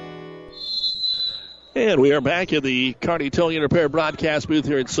go. And we are back in the Kearney Towing and Repair broadcast booth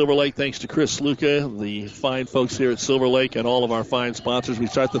here at Silver Lake. Thanks to Chris Luca, the fine folks here at Silver Lake, and all of our fine sponsors. We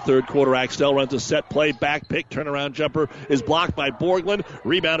start the third quarter. Axtell runs a set play. Back pick. Turnaround jumper is blocked by Borglund.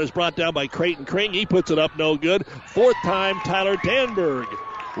 Rebound is brought down by Creighton Kring. He puts it up. No good. Fourth time, Tyler Danberg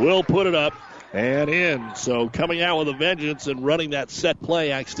will put it up and in. So coming out with a vengeance and running that set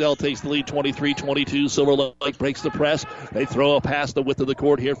play, Axtell takes the lead 23-22. Silver Lake breaks the press. They throw a pass the width of the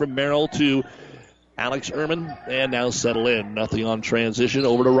court here from Merrill to Alex Ehrman, and now settle in. Nothing on transition.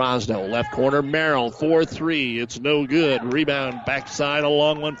 Over to Rosno. Left corner, Merrill, 4-3. It's no good. Rebound backside, a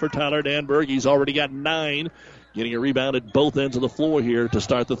long one for Tyler Danberg. He's already got 9. Getting a rebound at both ends of the floor here to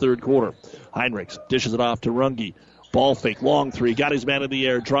start the third quarter. Heinrichs dishes it off to Runge. Ball fake, long 3. Got his man in the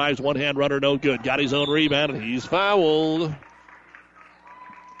air. Drives, one-hand runner, no good. Got his own rebound, and he's fouled.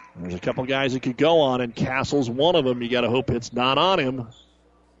 There's a couple guys that could go on, and Castle's one of them. You got to hope it's not on him.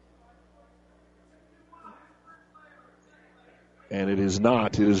 And it is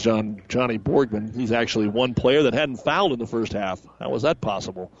not. It is Johnny Borgman. He's actually one player that hadn't fouled in the first half. How was that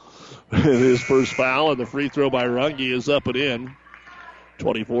possible? His first foul, and the free throw by Runge is up and in.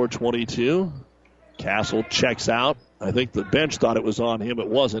 24-22. Castle checks out. I think the bench thought it was on him. It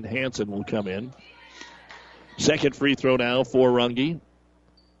wasn't. Hansen will come in. Second free throw now for Runge.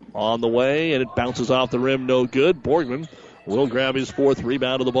 On the way, and it bounces off the rim. No good. Borgman will grab his 4th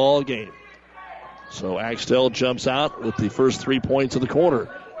rebound of the ball game. So Axtell jumps out with the first 3 points of the quarter.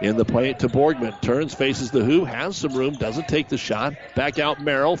 In the paint to Borgman. Turns, faces the hoop, has some room, doesn't take the shot. Back out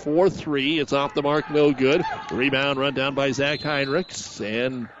Merrill, 4-3. It's off the mark, no good. Rebound run down by Zach Heinrichs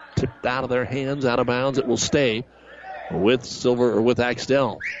and tipped out of their hands, out of bounds. It will stay with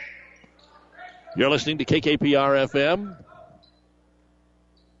Axtell. You're listening to KKPR FM.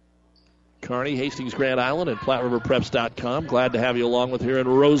 Kearney, Hastings, Grand Island, and PlatteRiverPreps.com. Glad to have you along with here in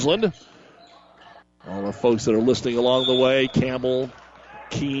Roseland. All the folks that are listening along the way, Campbell,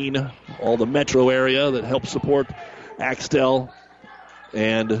 Keene, all the metro area that help support Axtell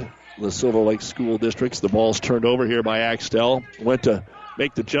and the Silver Lake school districts. The ball's turned over here by Axtell. Went to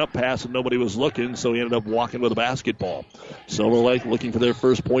make the jump pass, and nobody was looking, so he ended up walking with a basketball. Silver Lake looking for their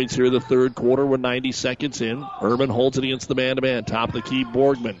first points here in the third quarter. We're 90 seconds in. Urban holds it against the man-to-man. Top of the key,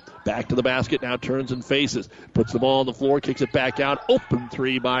 Borgman. Back to the basket, now turns and faces. Puts the ball on the floor, kicks it back out. Open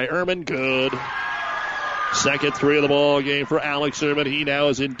three by Urban. Good. Second three of the ball game for Alex Urban. He now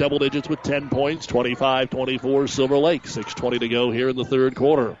is in double digits with 10 points. 25-24 Silver Lake. 6:20 to go here in the third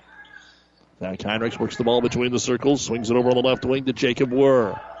quarter. Zach Heinrichs works the ball between the circles, swings it over on the left wing to Jacob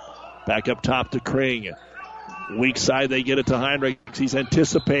Werr. Back up top to Kring. Weak side, they get it to Heinrichs. He's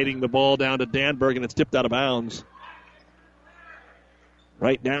anticipating the ball down to Danberg, and it's tipped out of bounds.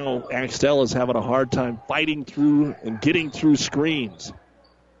 Right now, Axtell is having a hard time fighting through and getting through screens.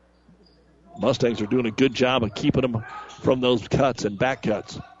 Mustangs are doing a good job of keeping them from those cuts and back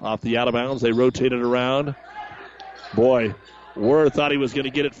cuts. Off the out of bounds, they rotate it around. Boy, Werr thought he was going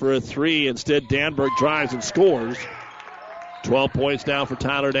to get it for a three. Instead, Danberg drives and scores. 12 points now for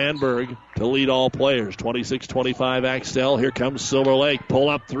Tyler Danberg to lead all players. 26-25 Axtell. Here comes Silver Lake. Pull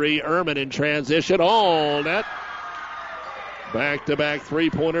up three. Ehrman in transition. All net. Back-to-back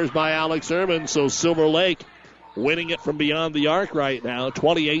three-pointers by Alex Ehrman. So Silver Lake winning it from beyond the arc right now.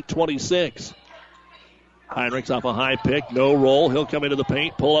 28-26. Heinrichs off a high pick. No roll. He'll come into the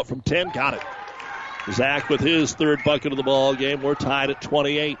paint. Pull up from 10. Got it. Zach with his third bucket of the ball game. We're tied at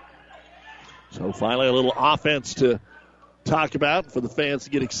 28. So finally a little offense to talk about for the fans to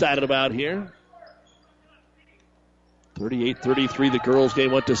get excited about here. 38-33, the girls'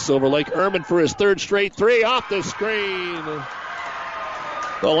 game went to Silver Lake. Ehrman for his third straight three off the screen.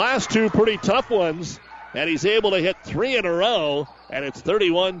 The last two pretty tough ones, and he's able to hit three in a row, and it's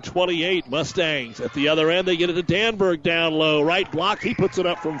 31-28 Mustangs. At the other end, they get it to Danberg down low. Right block, he puts it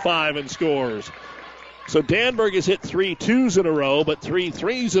up from 5 and scores. So Danberg has hit 3 twos in a row, but 3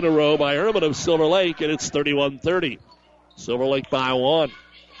 threes in a row by Ehrman of Silver Lake, and it's 31-30. Silver Lake by 1.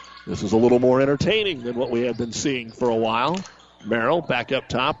 This is a little more entertaining than what we have been seeing for a while. Merrill back up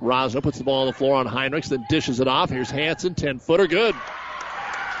top. Rosno puts the ball on the floor on Heinrichs, then dishes it off. Here's Hansen, 10-footer, good.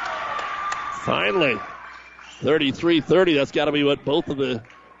 Finally, 33-30. That's got to be what both of the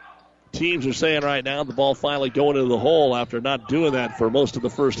teams are saying right now. The ball finally going into the hole after not doing that for most of the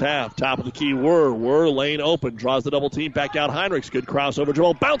first half. Top of the key, Werr lane open. Draws the double team. Back out Heinrichs. Good crossover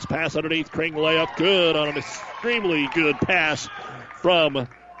dribble. Bounce pass underneath. Kring layup. Good on an extremely good pass from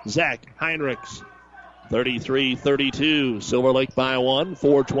Zach Heinrichs. 33-32. Silver Lake by 1.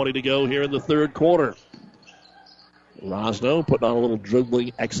 4:20 to go here in the third quarter. Rosno putting on a little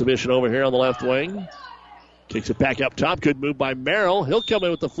dribbling exhibition over here on the left wing. Kicks it back up top. Good move by Merrill. He'll come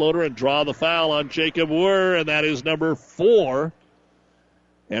in with the floater and draw the foul on Jacob Werr, and that is number 4.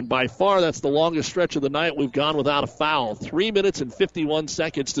 And by far, that's the longest stretch of the night we've gone without a foul. 3 minutes and 51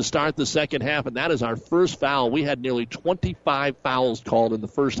 seconds to start the second half, and that is our first foul. We had nearly 25 fouls called in the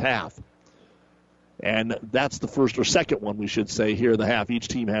first half. And that's the first or second one, we should say, here in the half. Each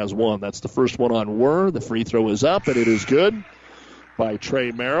team has one. That's the first one on Werr. The free throw is up, and it is good by Trey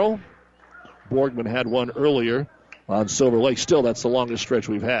Merrill. Borgman had one earlier on Silver Lake. Still, that's the longest stretch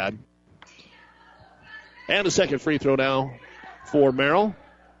we've had. And a second free throw now for Merrill.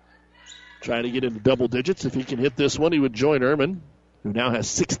 Trying to get into double digits. If he can hit this one, he would join Ehrman, who now has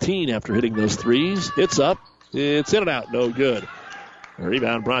 16 after hitting those threes. It's up. It's in and out. No good. A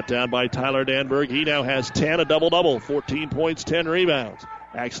rebound brought down by Tyler Danberg. He now has 10, a double-double. 14 points, 10 rebounds.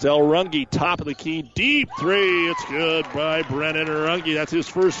 Axtell Runge, top of the key, deep three. It's good by Brennan Runge. That's his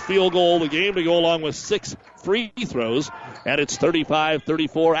first field goal of the game to go along with 6 free throws. And it's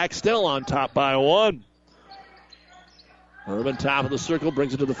 35-34. Axtell on top by 1. Urban top of the circle,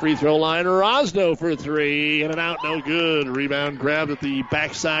 brings it to the free throw line. Rosno for 3. In and out, no good. Rebound grabbed at the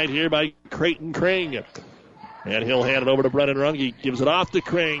backside here by Creighton Kring. And he'll hand it over to Brennan Runge. Gives it off to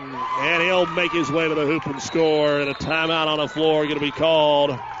Kring. And he'll make his way to the hoop and score. And a timeout on the floor going to be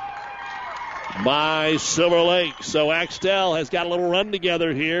called by Silver Lake. So Axtell has got a little run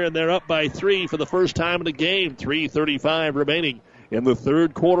together here, and they're up by 3 for the first time in the game. 3:35 remaining in the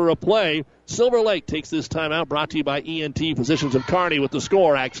third quarter of play. Silver Lake takes this timeout, brought to you by ENT Physicians of Kearney with the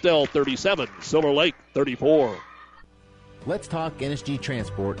score. Axtell 37, Silver Lake 34. Let's talk NSG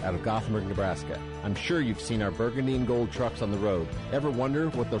Transport out of Gothenburg, Nebraska. I'm sure you've seen our burgundy and gold trucks on the road. Ever wonder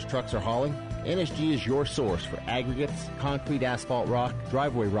what those trucks are hauling? NSG is your source for aggregates, concrete, asphalt rock,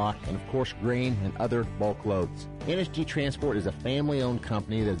 driveway rock, and of course grain and other bulk loads. NSG Transport is a family-owned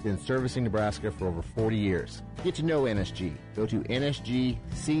company that has been servicing Nebraska for over 40 years. Get to know NSG. Go to nsgco.com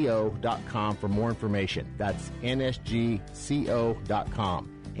for more information. That's nsgco.com.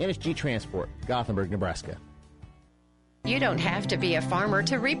 NSG Transport, Gothenburg, Nebraska. You don't have to be a farmer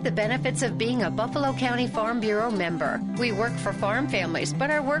to reap the benefits of being a Buffalo County Farm Bureau member. We work for farm families,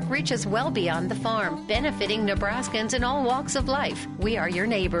 but our work reaches well beyond the farm, benefiting Nebraskans in all walks of life. We are your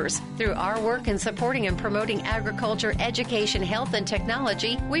neighbors. Through our work in supporting and promoting agriculture, education, health, and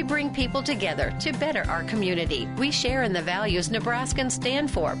technology, we bring people together to better our community. We share in the values Nebraskans stand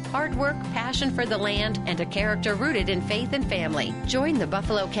for: hard work, passion for the land, and a character rooted in faith and family. Join the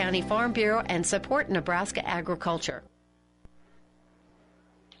Buffalo County Farm Bureau and support Nebraska agriculture.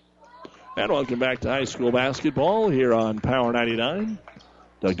 And welcome back to high school basketball here on Power 99.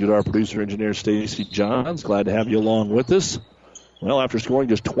 Doug Duda, our producer, engineer Stacy Johns. Glad to have you along with us. Well, after scoring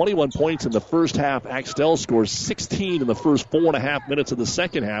just 21 points in the first half, Axtell scores 16 in the first 4.5 minutes of the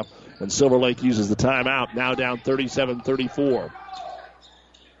second half, and Silver Lake uses the timeout, now down 37-34.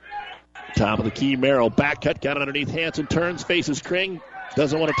 Top of the key, Merrill. Back cut, got it underneath Hansen, turns, faces Kring.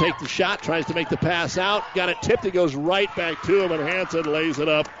 Doesn't want to take the shot, tries to make the pass out. Got it tipped, it goes right back to him, and Hansen lays it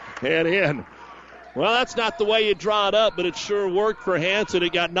up and in. Well, that's not the way you draw it up, but it sure worked for Hansen.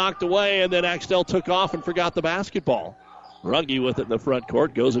 It got knocked away, and then Axtell took off and forgot the basketball. Runge with it in the front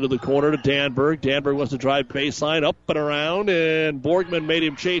court, goes into the corner to Danberg. Danberg wants to drive baseline, up and around, and Borgman made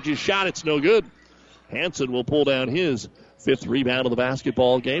him change his shot. It's no good. Hansen will pull down his 5th rebound of the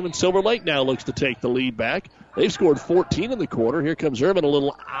basketball game, and Silver Lake now looks to take the lead back. They've scored 14 in the quarter. Here comes Irvin, a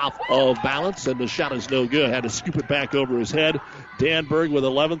little off of balance, and the shot is no good. Had to scoop it back over his head. Danberg with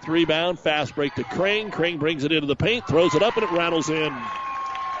 11th rebound. Fast break to Kring. Kring brings it into the paint, throws it up, and it rattles in.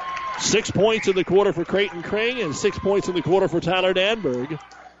 6 points in the quarter for Creighton Kring and 6 points in the quarter for Tyler Danberg.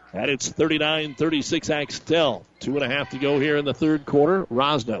 And it's 39-36 Axtell. 2.5 to go here in the third quarter.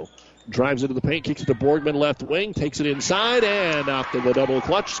 Rosno drives into the paint, kicks it to Borgman, left wing, takes it inside, and after the double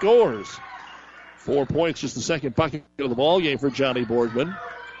clutch, scores. 4 points, just the second bucket of the ball game for Johnny Borgman.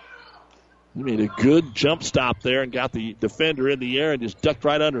 He made a good jump stop there and got the defender in the air and just ducked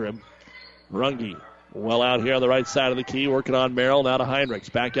right under him. Runge well out here on the right side of the key, working on Merrill, now to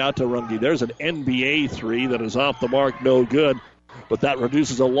Heinrichs. Back out to Runge. There's an NBA three that is off the mark, no good. But that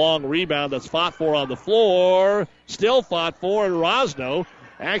reduces a long rebound that's fought for on the floor. Still fought for, and Rosno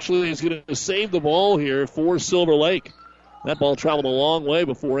actually is going to save the ball here for Silver Lake. That ball traveled a long way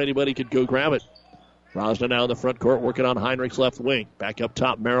before anybody could go grab it. Rosno now in the front court working on Heinrich's left wing. Back up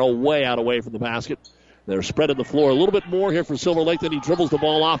top, Merrill way out away from the basket. They're spreading the floor a little bit more here for Silver Lake. Then he dribbles the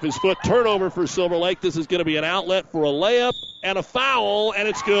ball off his foot. Turnover for Silver Lake. This is going to be an outlet for a layup and a foul, and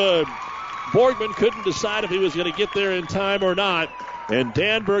it's good. Borgman couldn't decide if he was going to get there in time or not, and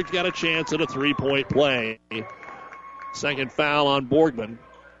Danberg's got a chance at a three-point play. Second foul on Borgman.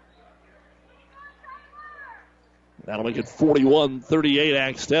 That'll make it 41-38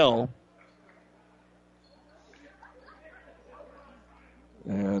 Axtell.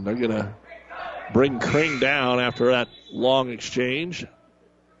 And they're going to bring Kring down after that long exchange.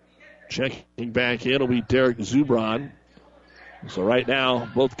 Checking back in will be Derek Zubron. So right now,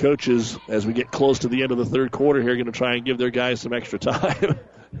 both coaches, as we get close to the end of the third quarter here, are going to try and give their guys some extra time.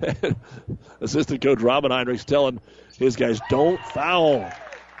 Assistant coach Robin Heinrichs telling his guys, don't foul.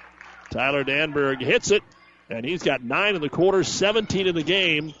 Tyler Danberg hits it, and he's got 9 in the quarter, 17 in the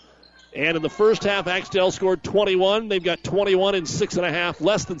game. And in the first half, Axtell scored 21. They've got 21 in 6.5,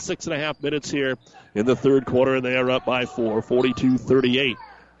 less than 6.5 minutes here in the third quarter, and they are up by 4, 42-38.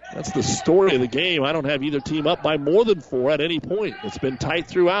 That's the story of the game. I don't have either team up by more than 4 at any point. It's been tight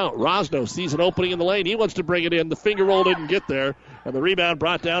throughout. Rosno sees an opening in the lane. He wants to bring it in. The finger roll didn't get there, and the rebound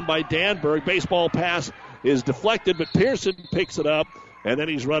brought down by Danberg. Baseball pass is deflected, but Pearson picks it up, and then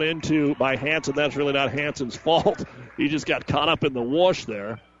he's run into by Hansen. That's really not Hansen's fault. He just got caught up in the wash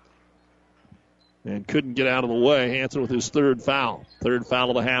there and couldn't get out of the way. Hansen with his third foul. Third foul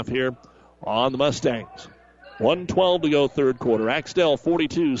of the half here on the Mustangs. 1:12 to go third quarter. Axtell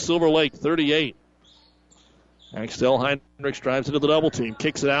 42, Silver Lake 38. Axtell, Heinrichs drives into the double team.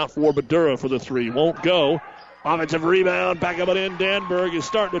 Kicks it out for Badura for the three. Won't go. Offensive rebound. Back up and in. Danberg is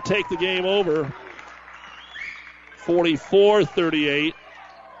starting to take the game over. 44-38.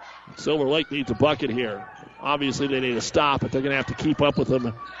 Silver Lake needs a bucket here. Obviously, they need to stop, but they're going to have to keep up with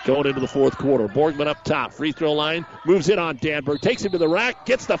them going into the fourth quarter. Borgman up top, free throw line, moves in on Danberg, takes him to the rack,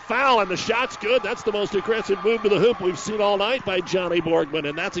 gets the foul, and the shot's good. That's the most aggressive move to the hoop we've seen all night by Johnny Borgman,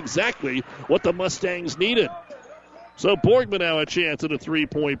 and that's exactly what the Mustangs needed. So Borgman now a chance at a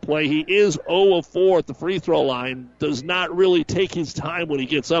three-point play. He is 0 of 4 at the free throw line, does not really take his time when he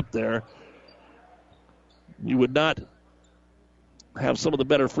gets up there. You would not have some of the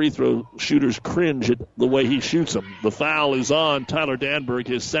better free throw shooters cringe at the way he shoots them. The foul is on Tyler Danberg,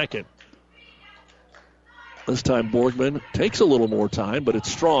 his second. This time Borgman takes a little more time, but it's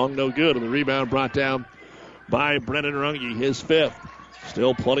strong, no good. And the rebound brought down by Brennan Runge, his 5th.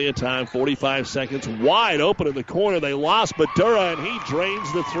 Still plenty of time, 45 seconds. Wide open in the corner. They lost Badura, and he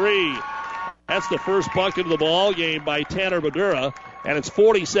drains the 3. That's the first bucket of the ball game by Tanner Badura, and it's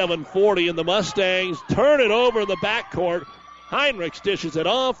 47-40, and the Mustangs turn it over in the backcourt. Heinrichs dishes it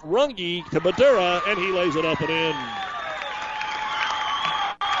off. Runge to Badura, and he lays it up and in.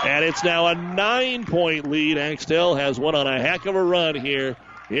 And it's now a 9-point lead. Axtell has went on a heck of a run here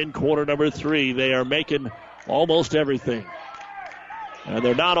in quarter number 3. They are making almost everything. And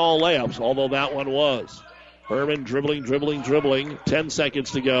they're not all layups, although that one was. Herman dribbling. 10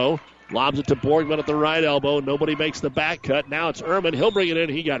 seconds to go. Lobs it to Borgman at the right elbow. Nobody makes the back cut. Now it's Ehrman. He'll bring it in.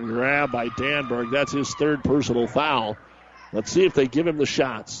 He got grabbed by Danberg. That's his 3rd personal foul. Let's see if they give him the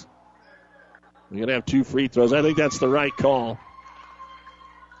shots. We're going to have 2 free throws. I think that's the right call.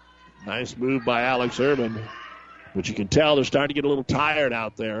 Nice move by Alex Ehrman. But you can tell they're starting to get a little tired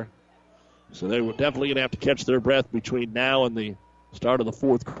out there. So they were definitely going to have to catch their breath between now and the start of the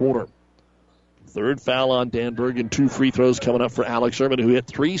 4th quarter. 3rd foul on Danberg and 2 free throws coming up for Alex Ehrman, who hit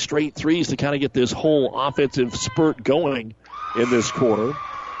 3 straight threes to kind of get this whole offensive spurt going in this quarter.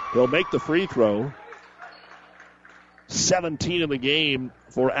 He'll make the free throw. 17 in the game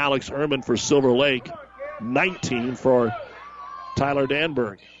for Alex Ehrman for Silver Lake. 19 for Tyler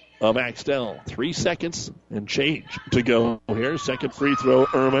Danberg of Axtell. 3 seconds and change to go here. 2nd free throw,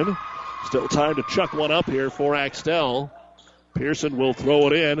 Ehrman. Still time to chuck one up here for Axtell. Pearson will throw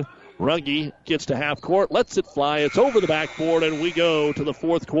it in. Runge gets to half court, lets it fly. It's over the backboard, and we go to the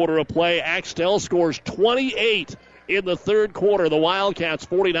 4th quarter of play. Axtell scores 28 in the 3rd quarter. The Wildcats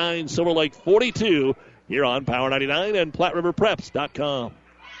 49, Silver Lake 42. Here on Power 99 and PlatteRiverPreps.com.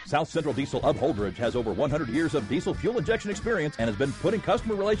 South Central Diesel of Holdridge has over 100 years of diesel fuel injection experience and has been putting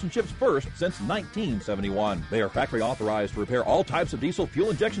customer relationships first since 1971. They are factory authorized to repair all types of diesel fuel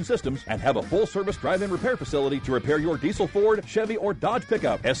injection systems and have a full-service drive-in repair facility to repair your diesel Ford, Chevy, or Dodge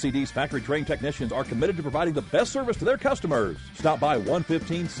pickup. SCD's factory-trained technicians are committed to providing the best service to their customers. Stop by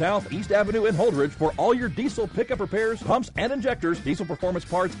 115 South East Avenue in Holdridge for all your diesel pickup repairs, pumps and injectors, diesel performance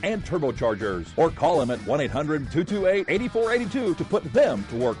parts, and turbochargers. Or call them at 1-800-228-8482 to put them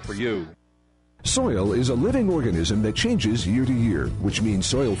to work for you. Soil is a living organism that changes year to year, which means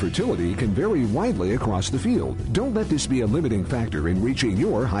soil fertility can vary widely across the field. Don't let this be a limiting factor in reaching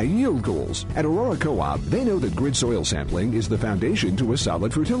your high yield goals. At Aurora Co-op, they know that grid soil sampling is the foundation to a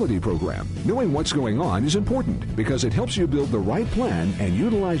solid fertility program. Knowing what's going on is important because it helps you build the right plan and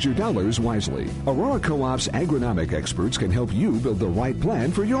utilize your dollars wisely. Aurora Co-op's agronomic experts can help you build the right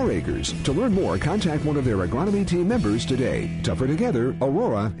plan for your acres. To learn more, contact one of their agronomy team members today. Tougher together,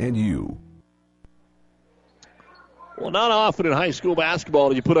 Aurora and you. Well, not often in high school basketball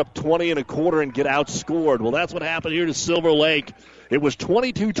do you put up 20 and a quarter and get outscored. Well, that's what happened here to Silver Lake. It was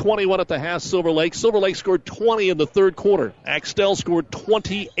 22-21 at the half, Silver Lake. Silver Lake scored 20 in the 3rd quarter. Axtell scored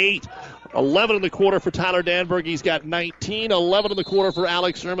 28. 11 in the quarter for Tyler Danberg. He's got 19. 11 in the quarter for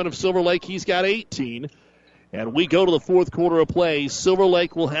Alex Ehrman of Silver Lake. He's got 18. And we go to the 4th quarter of play. Silver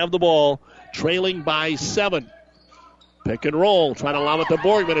Lake will have the ball, trailing by 7. Pick and roll, trying to lob it to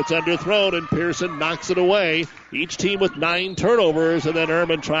Borgman. It's underthrown, and Pearson knocks it away. Each team with 9 turnovers, and then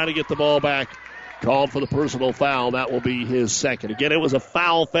Ehrman trying to get the ball back. Called for the personal foul. That will be his 2nd. Again, it was a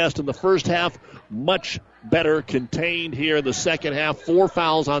foul fest in the first half. Much better contained here in the second half. 4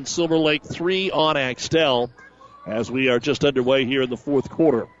 fouls on Silver Lake, 3 on Axtell, as we are just underway here in the 4th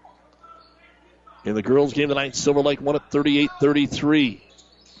quarter. In the girls' game tonight, Silver Lake won at 38-33.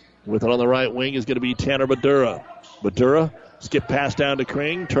 With it on the right wing is going to be Tanner Badura. Badura, skip pass down to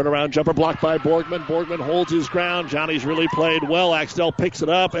Kring. Turnaround jumper blocked by Borgman. Borgman holds his ground. Johnny's really played well. Axtell picks it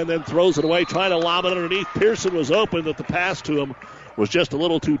up and then throws it away, trying to lob it underneath. Pearson was open, but the pass to him was just a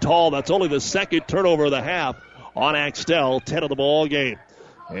little too tall. That's only the 2nd turnover of the half on Axtell. 10 of the ball game.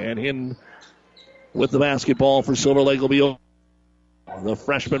 And in with the basketball for Silver Lake will be the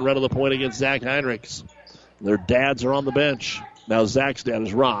freshman right of the point against Zach Heinrichs. Their dads are on the bench. Now Zach's dad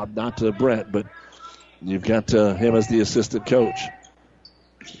is Rob, not Brett, but you've got him as the assistant coach.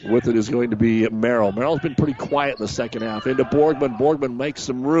 With it is going to be Merrill. Merrill's been pretty quiet in the second half. Into Borgman. Borgman makes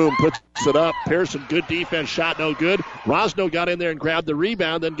some room, puts it up. Pearson, good defense, shot no good. Rosno got in there and grabbed the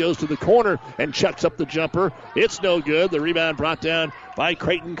rebound, then goes to the corner and chucks up the jumper. It's no good. The rebound brought down by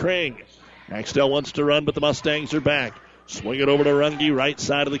Creighton Kring. Axtell wants to run, but the Mustangs are back. Swing it over to Runge, right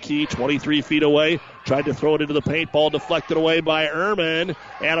side of the key, 23 feet away. Tried to throw it into the paint, ball deflected away by Ehrman.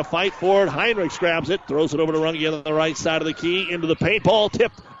 And a fight for it. Heinrichs grabs it, throws it over to Runge on the right side of the key, into the paint, ball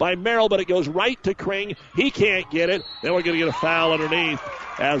tipped by Merrill, but it goes right to Kring. He can't get it. Then we're going to get a foul underneath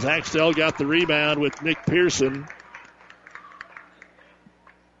as Axtell got the rebound with Nick Pearson.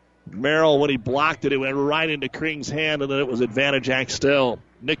 Merrill, when he blocked it, it went right into Kring's hand, and then it was advantage Axtell.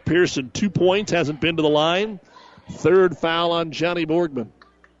 Nick Pearson, 2 points, hasn't been to the line. Third foul on Johnny Borgman.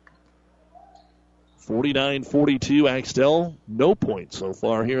 49-42, Axtell, no points so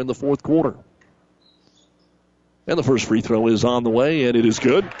far here in the fourth quarter. And the first free throw is on the way, and it is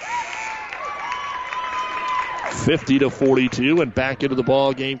good. 50-42, and back into the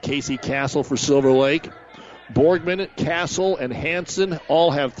ball game, Casey Castle for Silver Lake. Borgman, Castle, and Hansen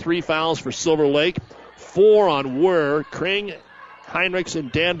all have 3 fouls for Silver Lake. 4 on Wurr. Kring, Heinrichs,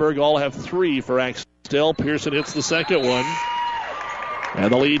 and Danberg all have 3 for Axtell. Pearson hits the second one.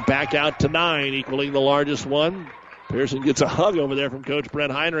 And the lead back out to 9, equaling the largest one. Pearson gets a hug over there from Coach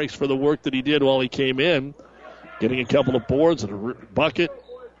Brent Heinrichs for the work that he did while he came in. Getting a couple of boards and a bucket.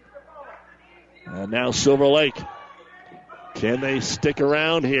 And now Silver Lake. Can they stick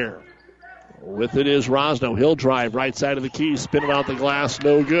around here? With it is Rosno. He'll drive right side of the key, spin it out the glass,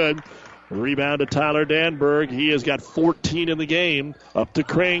 no good. Rebound to Tyler Danberg. He has got 14 in the game. Up to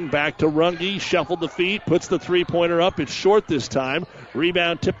Kring, back to Runge. Shuffled the feet, puts the three-pointer up. It's short this time.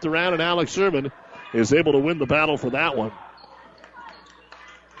 Rebound tipped around, and Alex Sermon is able to win the battle for that one.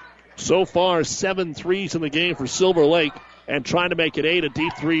 So far, 7 threes in the game for Silver Lake, and trying to make it 8. A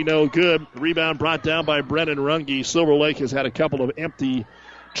deep 3, no good. Rebound brought down by Brennan Runge. Silver Lake has had a couple of empty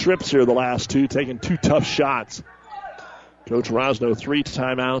trips here the last 2, taking 2 tough shots. Coach Rosno 3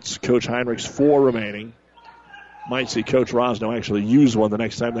 timeouts. Coach Heinrichs 4 remaining. Might see Coach Rosno actually use one the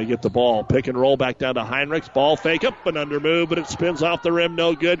next time they get the ball. Pick and roll back down to Heinrichs. Ball fake up and under move, but it spins off the rim.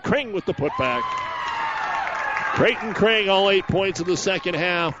 No good. Kring with the putback. Creighton Kring all 8 points in the second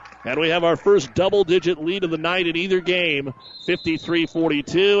half. And we have our first double-digit lead of the night in either game.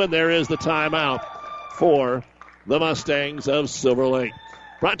 53-42, and there is the timeout for the Mustangs of Silver Lake.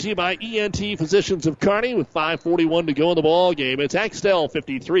 Brought to you by ENT Physicians of Kearney with 5:41 to go in the ball game. It's Axtell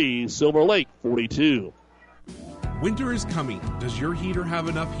 53, Silver Lake 42. Winter is coming. Does your heater have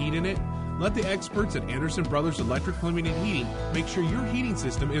enough heat in it? Let the experts at Anderson Brothers Electric Plumbing and Heating make sure your heating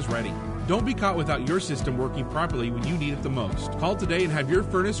system is ready. Don't be caught without your system working properly when you need it the most. Call today and have your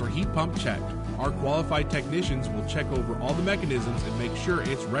furnace or heat pump checked. Our qualified technicians will check over all the mechanisms and make sure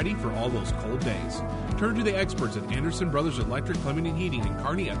it's ready for all those cold days. Turn to the experts at Anderson Brothers Electric Plumbing and Heating in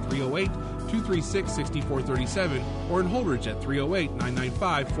Kearney at 308-236-6437 or in Holdridge at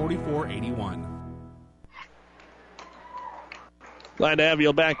 308-995-4481. Glad to have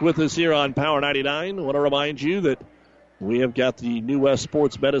you back with us here on Power 99. I want to remind you that we have got the New West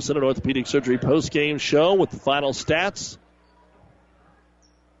Sports Medicine and Orthopedic Surgery post-game show with the final stats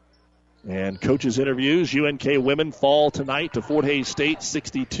and coaches' interviews. UNK women fall tonight to Fort Hays State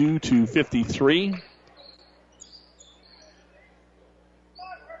 62-53.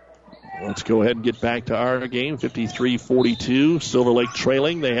 Let's go ahead and get back to our game. 53-42. Silver Lake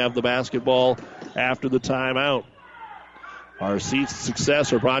trailing. They have the basketball after the timeout. Our seeds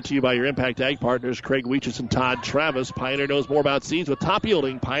success are brought to you by your Impact Ag partners, Craig Weeches and Todd Travis. Pioneer knows more about seeds with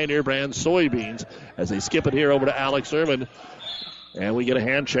top-yielding Pioneer brand soybeans. As they skip it here over to Alex Erman. And we get a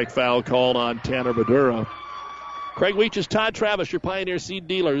hand check foul called on Tanner Badura. Craig Weeches, Todd Travis, your Pioneer seed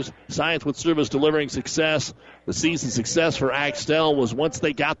dealers. Science with service delivering success. The season success for Axtell was once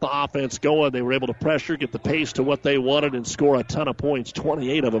they got the offense going, they were able to pressure, get the pace to what they wanted, and score a ton of points,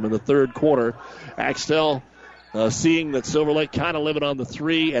 28 of them in the third quarter. Axtell seeing that Silver Lake kind of living on the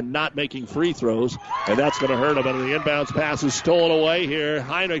 3 and not making free throws, and that's going to hurt them. And the inbounds pass is stolen away here.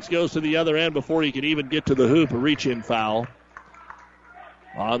 Heinrichs goes to the other end before he can even get to the hoop. A reach-in foul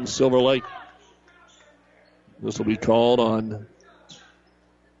on Silver Lake. This will be called on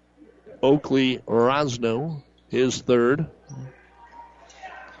Oakley Rosno, his third.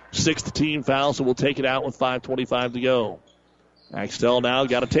 6th team foul, so we'll take it out with 5:25 to go. Axtell now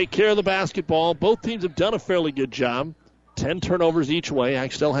got to take care of the basketball. Both teams have done a fairly good job. 10 turnovers each way.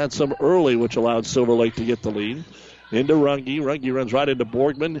 Axtell had some early, which allowed Silver Lake to get the lead. Into Runge. Runge runs right into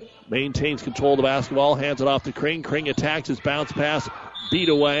Borgman. Maintains control of the basketball. Hands it off to Kring. Kring attacks his bounce pass. Beat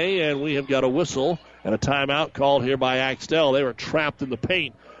away, and we have got a whistle and a timeout called here by Axtell. They were trapped in the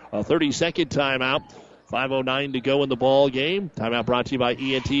paint. A 30-second timeout. 5:09 to go in the ball game. Timeout brought to you by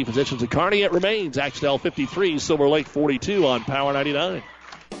ENT Physicians of Kearney. It remains Axtell 53, Silver Lake 42 on Power 99.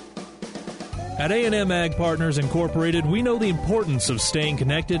 At A&M Ag Partners Incorporated, we know the importance of staying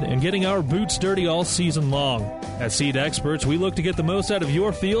connected and getting our boots dirty all season long. As seed experts, we look to get the most out of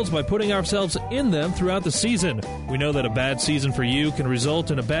your fields by putting ourselves in them throughout the season. We know that a bad season for you can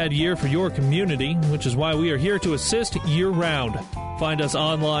result in a bad year for your community, which is why we are here to assist year-round. Find us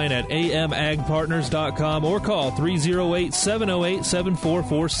online at amagpartners.com or call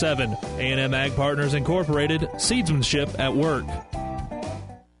 308-708-7447. A&M Ag Partners Incorporated, seedsmanship at work.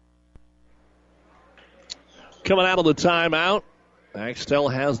 Coming out of the timeout, Axtell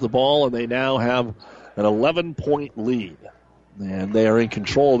has the ball, and they now have an 11-point lead. And they are in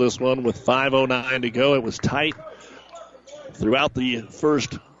control of this one with 5:09 to go. It was tight throughout the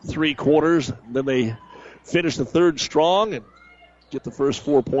first three quarters. Then they finish the third strong and get the first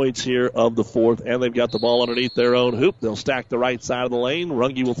 4 points here of the fourth. And they've got the ball underneath their own hoop. They'll stack the right side of the lane.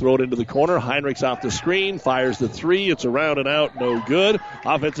 Runge will throw it into the corner. Heinrichs off the screen, fires the three. It's around and out, no good.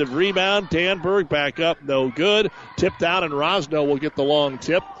 Offensive rebound. Danberg back up, no good. Tipped out, and Rosno will get the long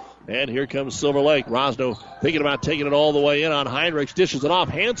tip. And here comes Silver Lake. Rosno thinking about taking it all the way in on Heinrichs. Dishes it off.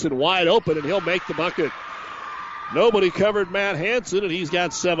 Hansen wide open, and he'll make the bucket. Nobody covered Matt Hansen, and he's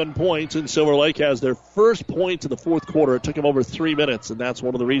got 7 points. And Silver Lake has their first points in the fourth quarter. It took them over 3 minutes, and that's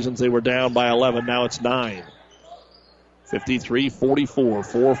one of the reasons they were down by 11. Now it's 9. 53-44.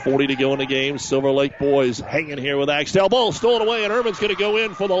 4:40 to go in the game. Silver Lake boys hanging here with Axtell. Ball stolen away, and Irvin's going to go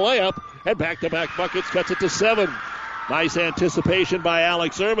in for the layup. And back-to-back buckets cuts it to 7. Nice anticipation by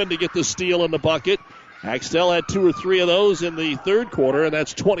Alex Irvin to get the steal in the bucket. Axtell had 2 or 3 of those in the third quarter, and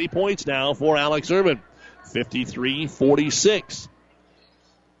that's 20 points now for Alex Irvin. 53-46.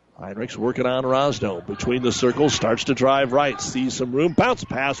 Heinrichs working on Rosno. Between the circles, starts to drive right. Sees some room. Bounce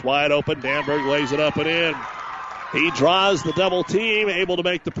pass wide open. Danberg lays it up and in. He draws the double team, able to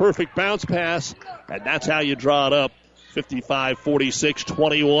make the perfect bounce pass, and that's how you draw it up. 55-46,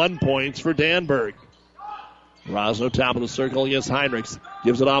 21 points for Danberg. Rosno top of the circle against Heinrichs.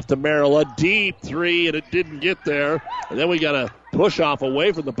 Gives it off to Merrill. A deep three, and it didn't get there. And then we got a push off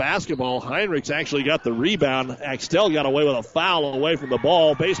away from the basketball. Heinrichs actually got the rebound. Axtell got away with a foul away from the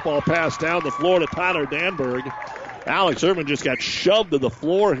ball. Baseball pass down the floor to Tyler Danberg. Alex Irvin just got shoved to the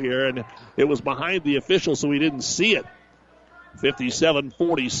floor here, and it was behind the official, so he didn't see it.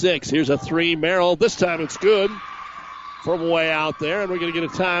 57-46. Here's a three. Merrill. This time it's good from way out there, and we're going to get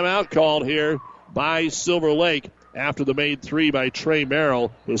a timeout called here by Silver Lake after the made three by Trey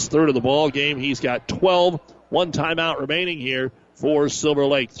Merrill. His third of the ball game. He's got 12. 1 timeout remaining here for Silver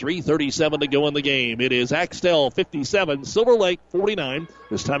Lake. 3:37 to go in the game. It is Axtell 57, Silver Lake 49.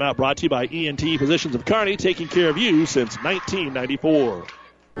 This timeout brought to you by ENT Physicians of Kearney, taking care of you since 1994.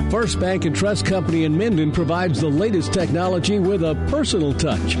 First Bank and Trust Company in Minden provides the latest technology with a personal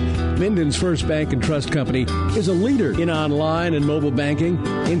touch. Minden's First Bank and Trust Company is a leader in online and mobile banking,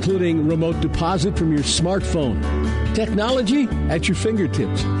 including remote deposit from your smartphone. Technology at your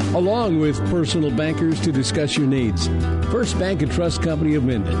fingertips, along with personal bankers to discuss your needs. First Bank and Trust Company of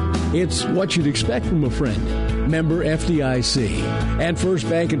Minden. It's what you'd expect from a friend. Member FDIC. And First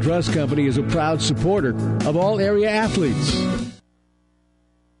Bank and Trust Company is a proud supporter of all area athletes.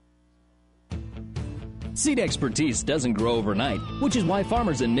 Seed expertise doesn't grow overnight, which is why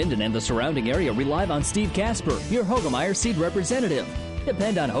farmers in Minden and the surrounding area rely on Steve Casper, your Hogemeyer seed representative.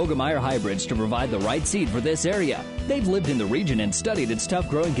 Depend on Hogemeyer hybrids to provide the right seed for this area. They've lived in the region and studied its tough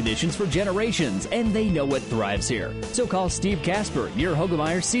growing conditions for generations, and they know what thrives here. So call Steve Casper, your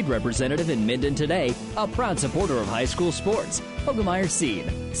Hogemeyer seed representative in Minden today, a proud supporter of high school sports. Hogemeyer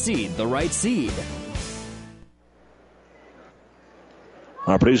Seed. Seed the right seed.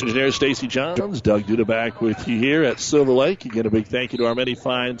 Our producer engineer, Stacy Johns, Doug Duda back with you here at Silver Lake. Again, a big thank you to our many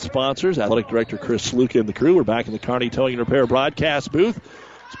fine sponsors. Athletic Director Chris Sluka and the crew. We're back in the Kearney Towing and Repair broadcast booth.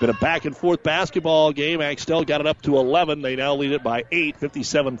 It's been a back-and-forth basketball game. Axtell got it up to 11. They now lead it by 8,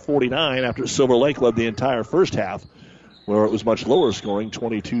 57-49, after Silver Lake led the entire first half, where it was much lower scoring,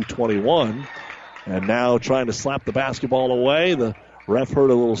 22-21. And now trying to slap the basketball away. The ref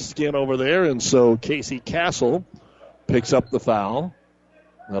heard a little skin over there, and so Casey Castle picks up the foul.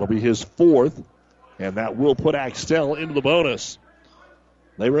 That'll be his fourth, and that will put Axtell into the bonus.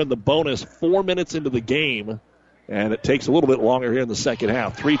 They were in the bonus 4 minutes into the game, and it takes a little bit longer here in the second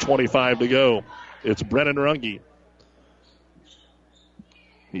half. 3:25 to go. It's Brennan Runge.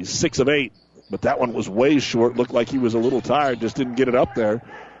 He's 6 of 8, but that one was way short. Looked like he was a little tired, just didn't get it up there.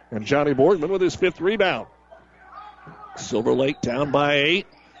 And Johnny Borgman with his 5th rebound. Silver Lake down by 8.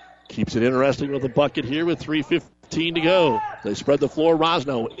 Keeps it interesting with a bucket here with 3:15 to go. They spread the floor.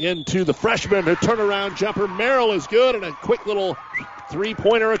 Rosno into the freshman. Her turnaround jumper. Merrill is good, and a quick little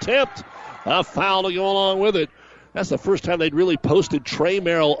three-pointer attempt. A foul to go along with it. That's the first time they'd really posted Trey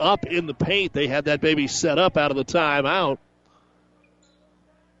Merrill up in the paint. They had that baby set up out of the timeout.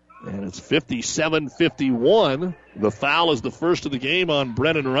 And it's 57-51. The foul is the first of the game on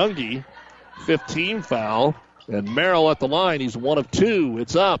Brennan Runge. 15 foul. And Merrill at the line. He's 1 of 2.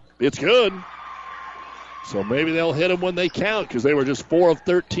 It's up. It's good. So maybe they'll hit them when they count because they were just 4 of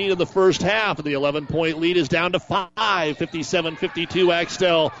 13 in the first half. And the 11-point lead is down to 5. 57-52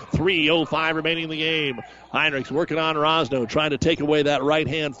 Axtell. 3:05 remaining in the game. Heinrichs working on Rosno, trying to take away that right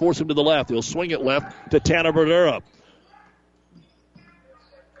hand, force him to the left. He'll swing it left to Tanner Berdura.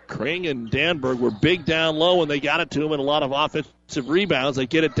 Kring and Danberg were big down low, and they got it to him in a lot of offensive rebounds. They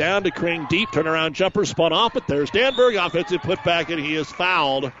get it down to Kring deep, turnaround jumper, spun off, but there's Danberg, offensive putback, and he is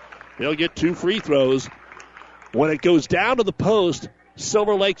fouled. He'll get 2 free throws. When it goes down to the post,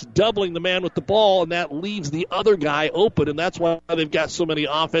 Silver Lake's doubling the man with the ball, and that leaves the other guy open, and that's why they've got so many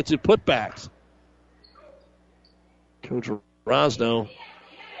offensive putbacks. Coach Rosno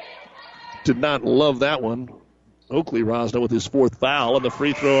did not love that one. Oakley Rosno with his 4th foul, and the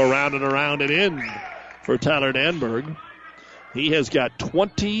free throw around and in for Tyler Danberg. He has got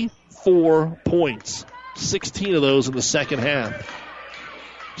 24 points, 16 of those in the second half.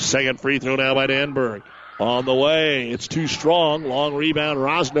 Second free throw now by Danberg. On the way, it's too strong. Long rebound.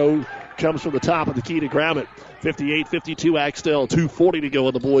 Rosno comes from the top of the key to grab it. 58-52 Axtell. 2:40 to go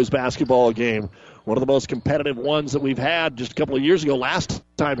in the boys basketball game. One of the most competitive ones that we've had just a couple of years ago. Last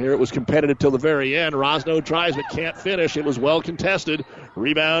time here it was competitive till the very end. Rosno tries but can't finish. It was well contested.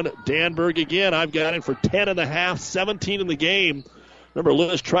 Rebound, Danberg again. I've got him for 10.5, 17 in the game. Remember,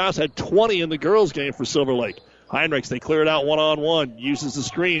 Liz Strauss had 20 in the girls' game for Silver Lake. Heinrichs, they clear it out one-on-one. Uses the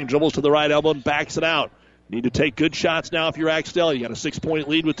screen, dribbles to the right elbow and backs it out. Need to take good shots now if you're Axtell. You got a 6-point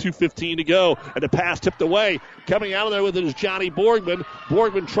lead with 2:15 to go. And the pass tipped away. Coming out of there with it is Johnny Borgman.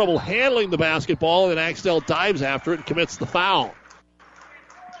 Borgman trouble handling the basketball, and Axtell dives after it and commits the foul.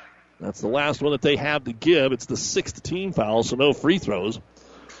 That's the last one that they have to give. It's the 6th team foul, so no free throws.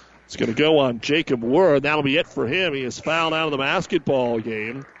 It's going to go on Jacob Wurr, and that'll be it for him. He is fouled out of the basketball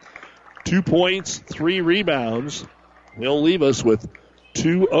game. 2 points, 3 rebounds. He'll leave us with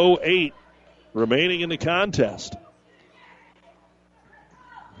 2:08 remaining in the contest.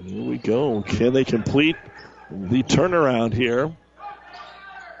 Here we go. Can they complete the turnaround here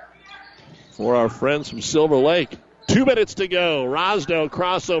for our friends from Silver Lake? 2 minutes to go. Rosno,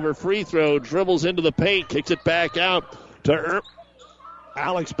 crossover, free throw, dribbles into the paint, kicks it back out to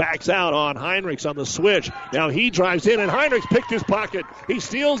Alex backs out on Heinrichs on the switch. Now he drives in, and Heinrichs picked his pocket. He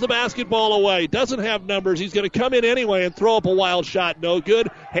steals the basketball away. Doesn't have numbers. He's going to come in anyway and throw up a wild shot. No good.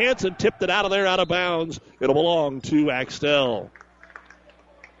 Hansen tipped it out of there, out of bounds. It'll belong to Axtell.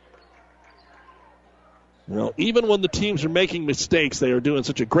 Well, even when the teams are making mistakes, they are doing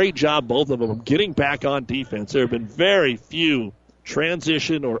such a great job, both of them, of getting back on defense. There have been very few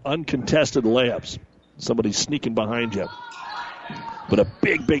transition or uncontested layups. Somebody's sneaking behind you. But a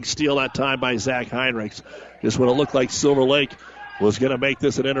big steal that time by Zach Heinrichs. Just when it looked like Silver Lake was going to make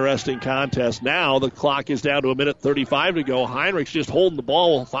this an interesting contest. Now the clock is down to 1:35 to go. Heinrichs just holding the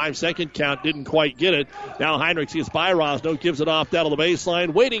ball. 5-second count, didn't quite get it. Now Heinrichs gets by Rosno, gives it off down to the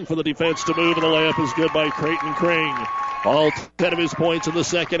baseline, waiting for the defense to move, and the layup is good by Creighton Kring. All 10 of his points in the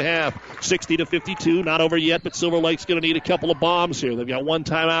second half. 60-52, not over yet, but Silver Lake's going to need a couple of bombs here. They've got 1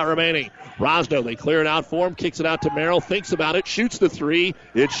 timeout remaining. Rosno, they clear it out for him, kicks it out to Merrill, thinks about it, shoots the 3.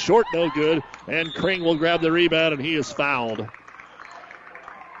 It's short, no good, and Kring will grab the rebound, and he is fouled.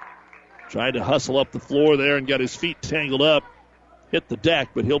 Tried to hustle up the floor there and got his feet tangled up. Hit the deck,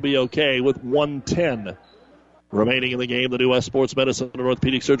 but he'll be okay with 1:10 remaining in the game. The New West Sports Medicine and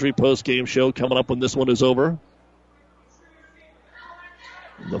Orthopedic Surgery post-game show coming up when this one is over.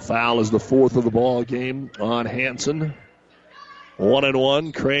 The foul is the 4th of the ball game on Hansen.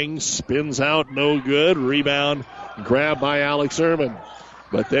 1-1. Kring spins out, no good. Rebound grabbed by Alex Ehrman.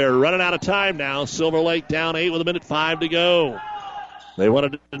 But they're running out of time now. Silver Lake down 8 with 1:05 to go. They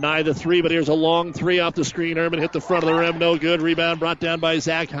wanted to deny the 3, but here's a long 3 off the screen. Ehrman hit the front of the rim, no good. Rebound brought down by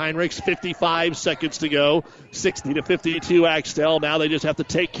Zach Heinrichs. 55 seconds to go. 60-52 Axtell. Now they just have to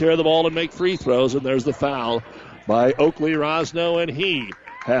take care of the ball and make free throws, and there's the foul by Oakley Rosno, and he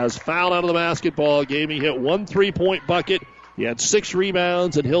has fouled out of the basketball game. He hit 1 3-point bucket. He had 6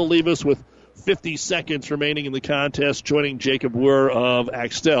 rebounds, and he'll leave us with 50 seconds remaining in the contest, joining Jacob Wurr of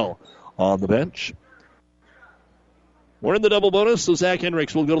Axtell on the bench. We're in the double bonus, so Zach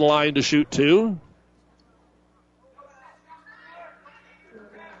Heinrichs will go to the line to shoot 2.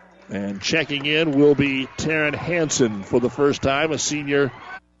 And checking in will be Taryn Hansen for the first time, a senior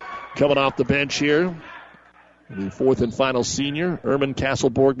coming off the bench here. The 4th and final senior, Ehrman, Castle,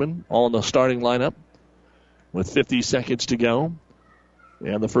 Borgman, all in the starting lineup with 50 seconds to go.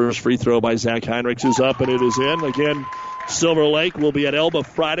 And the first free throw by Zach Heinrichs is up, and it is in. Again, Silver Lake will be at Elba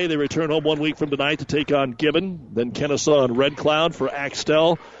Friday. They return home 1 week from tonight to take on Gibbon. Then Kennesaw and Red Cloud for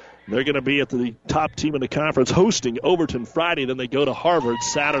Axtell. They're going to be at the top team in the conference hosting Overton Friday. Then they go to Harvard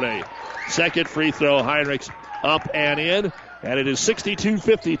Saturday. Second free throw, Heinrichs up and in. And it is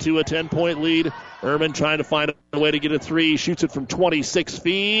 62-52, a 10-point lead. Ehrman trying to find a way to get a three. Shoots it from 26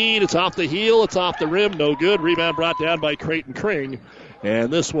 feet. It's off the heel. It's off the rim. No good. Rebound brought down by Creighton Kring.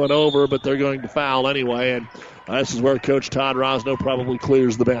 And this one over, but they're going to foul anyway. And this is where Coach Todd Rosno probably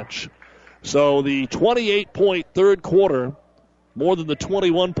clears the bench. So the 28-point third quarter, more than the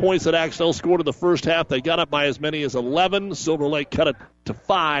 21 points that Axtell scored in the first half. They got up by as many as 11. Silver Lake cut it to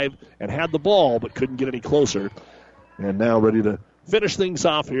 5 and had the ball, but couldn't get any closer. And now ready to finish things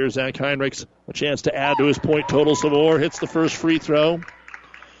off here. Zach Heinrichs, a chance to add to his point total some more. Hits the first free throw.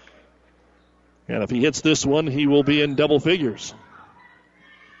 And if he hits this one, he will be in double figures.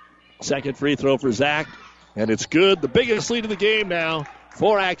 Second free throw for Zach. And it's good. The biggest lead of the game now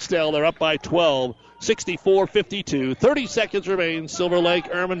for Axtell. They're up by 12. 64-52. 30 seconds remain. Silver Lake.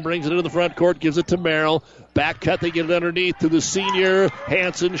 Ehrman brings it into the front court. Gives it to Merrill. Back cut. They get it underneath to the senior.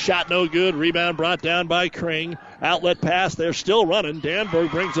 Hansen. Shot no good. Rebound brought down by Kring. Outlet pass. They're still running.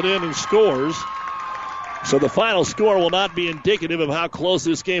 Danberg brings it in and scores. So the final score will not be indicative of how close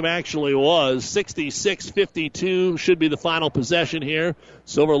this game actually was. 66-52 should be the final possession here.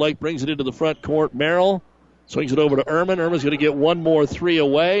 Silver Lake brings it into the front court. Merrill swings it over to Ehrman. Ehrman's going to get one more three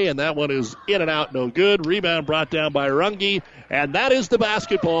away, and that one is in and out, no good. Rebound brought down by Runge, and that is the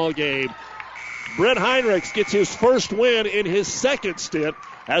basketball game. Brent Heinrichs gets his first win in his second stint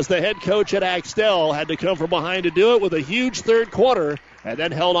as the head coach at Axtell. Had to come from behind to do it with a huge third quarter, and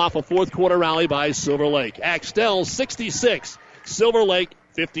then held off a fourth quarter rally by Silver Lake. Axtell 66, Silver Lake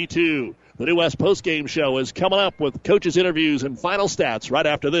 52. The New West postgame show is coming up with coaches' interviews and final stats right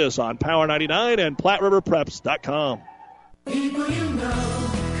after this on Power 99 and PlatteRiverPreps.com. People you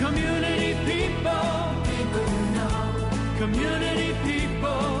know, community people. People you know, community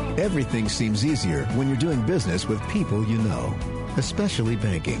people. Everything seems easier when you're doing business with people you know, especially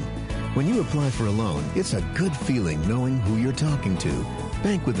banking. When you apply for a loan, it's a good feeling knowing who you're talking to.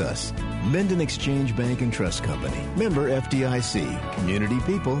 Bank with us. Minden Exchange Bank and Trust Company. Member FDIC. Community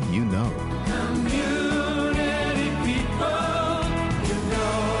people you know. Community people you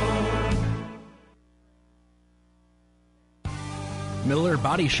know. Miller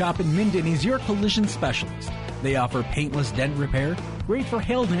Body Shop in Minden is your collision specialist. They offer paintless dent repair, great for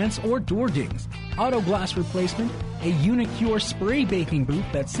hail dents or door dings, auto glass replacement, a Unicure spray baking booth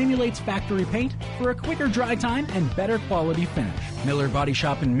that simulates factory paint for a quicker dry time and better quality finish. Miller Body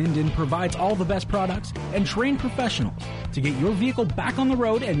Shop in Minden provides all the best products and trained professionals to get your vehicle back on the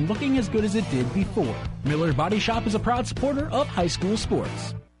road and looking as good as it did before. Miller Body Shop is a proud supporter of high school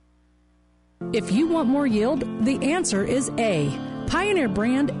sports. If you want more yield, the answer is A. Pioneer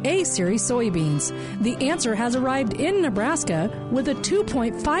brand A-Series soybeans. The answer has arrived in Nebraska with a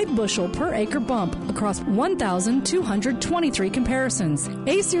 2.5 bushel per acre bump across 1,223 comparisons.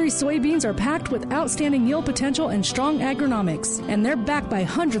 A-Series soybeans are packed with outstanding yield potential and strong agronomics, and they're backed by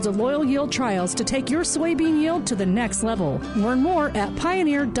hundreds of loyal yield trials to take your soybean yield to the next level. Learn more at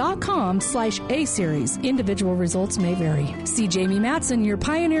pioneer.com/A-Series. Individual results may vary. See Jamie Matson, your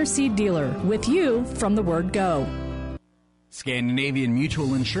Pioneer seed dealer, with you from the word go. Scandinavian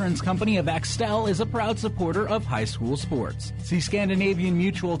Mutual Insurance Company of Axtell is a proud supporter of high school sports. See Scandinavian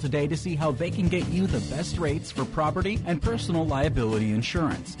Mutual today to see how they can get you the best rates for property and personal liability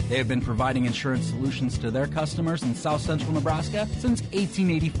insurance. They have been providing insurance solutions to their customers in South Central Nebraska since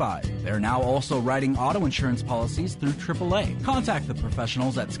 1885. They're now also writing auto insurance policies through AAA. Contact the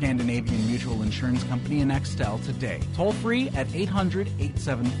professionals at Scandinavian Mutual Insurance Company in Axtell today. Toll free at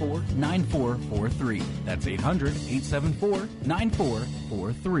 800-874-9443. That's 800-874-9443.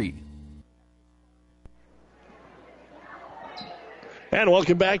 And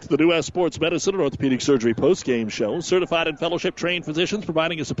welcome back to the New West Sports Medicine and Orthopedic Surgery post-game show. Certified and fellowship-trained physicians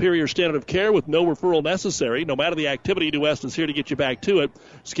providing a superior standard of care with no referral necessary. No matter the activity, New West is here to get you back to it.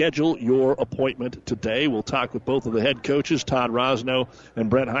 Schedule your appointment today. We'll talk with both of the head coaches, Todd Rosno and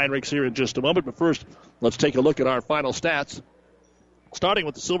Brent Heinrichs, here in just a moment. But first, let's take a look at our final stats. Starting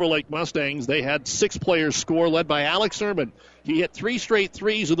with the Silver Lake Mustangs, they had 6 players score, led by Alex Ehrman. He hit 3 straight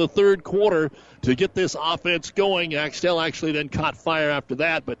threes in the third quarter to get this offense going. Axtell actually then caught fire after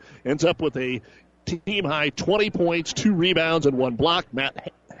that, but ends up with a team-high 20 points, 2 rebounds, and 1 block.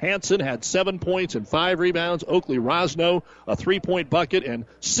 Matt Hansen had 7 points and 5 rebounds. Oakley Rosno, a 3-point bucket and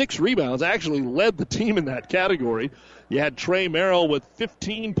 6 rebounds, actually led the team in that category. You had Trey Merrill with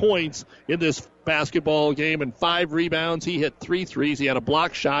 15 points in this basketball game and 5 rebounds. He hit 3 threes. He had a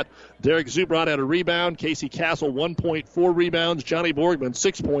block shot. Derek Zubrod had a rebound. Casey Castle, 1.4 rebounds. Johnny Borgman,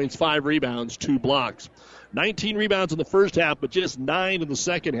 6 points, 5 rebounds, 2 blocks. 19 rebounds in the first half, but just 9 in the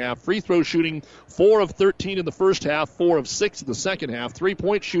second half. Free throw shooting, 4 of 13 in the first half, 4 of 6 in the second half.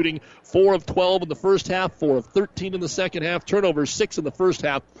 Three-point shooting, 4 of 12 in the first half, 4 of 13 in the second half. Turnovers, 6 in the first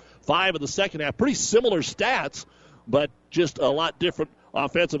half, 5 in the second half. Pretty similar stats, but just a lot different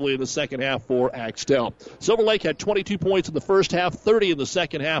offensively in the second half for Axtell. Silver Lake had 22 points in the first half, 30 in the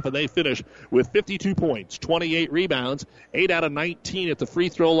second half, and they finished with 52 points, 28 rebounds, 8 out of 19 at the free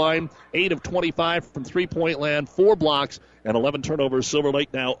throw line, 8 of 25 from three-point land, 4 blocks, and 11 turnovers. Silver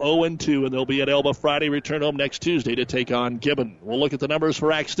Lake now 0-2, and they'll be at Elba Friday, return home next Tuesday to take on Gibbon. We'll look at the numbers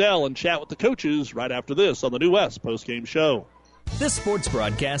for Axtell and chat with the coaches right after this on the New West postgame show. This sports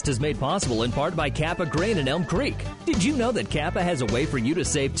broadcast is made possible in part by Kappa Grain in Elm Creek. Did you know that Kappa has a way for you to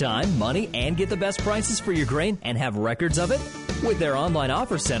save time, money, and get the best prices for your grain and have records of it? With their online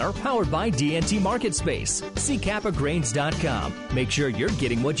offer center powered by DNT Market Space. See kappagrains.com. Make sure you're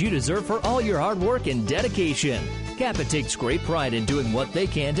getting what you deserve for all your hard work and dedication. Kappa takes great pride in doing what they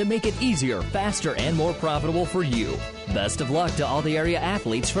can to make it easier, faster, and more profitable for you. Best of luck to all the area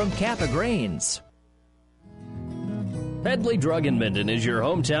athletes from Kappa Grains. Pedley Drug in Minden is your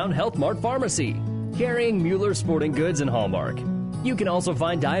hometown Health Mart pharmacy, carrying Mueller sporting goods and Hallmark. You can also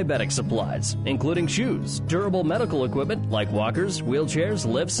find diabetic supplies, including shoes, durable medical equipment like walkers, wheelchairs,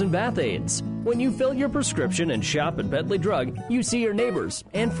 lifts, and bath aids. When you fill your prescription and shop at Pedley Drug, you see your neighbors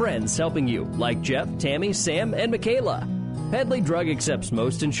and friends helping you, like Jeff, Tammy, Sam, and Michaela. Pedley Drug accepts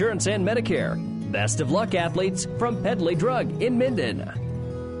most insurance and Medicare. Best of luck, athletes, from Pedley Drug in Minden.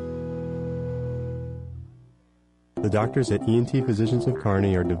 The doctors at ENT Physicians of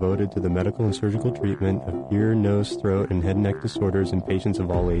Kearney are devoted to the medical and surgical treatment of ear, nose, throat, and head and neck disorders in patients of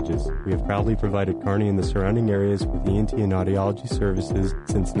all ages. We have proudly provided Kearney and the surrounding areas with ENT and audiology services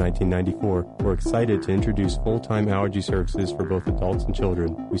since 1994. We're excited to introduce full-time allergy services for both adults and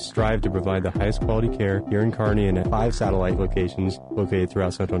children. We strive to provide the highest quality care here in Kearney and at 5 satellite locations located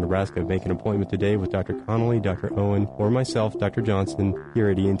throughout central Nebraska. Make an appointment today with Dr. Connolly, Dr. Owen, or myself, Dr. Johnson, here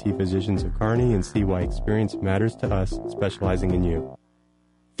at ENT Physicians of Kearney, and see why experience matters to us, specializing in you.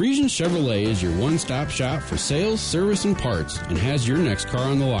 Friesen Chevrolet is your one-stop shop for sales, service, and parts, and has your next car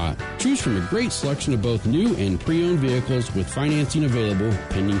on the lot. Choose from a great selection of both new and pre-owned vehicles with financing available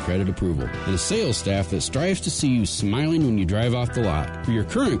pending credit approval, and a sales staff that strives to see you smiling when you drive off the lot. For your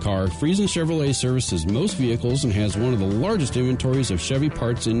current car, Friesen Chevrolet services most vehicles and has one of the largest inventories of Chevy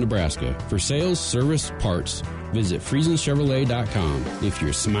parts in Nebraska. For sales, service, parts, visit FriesenChevrolet.com. If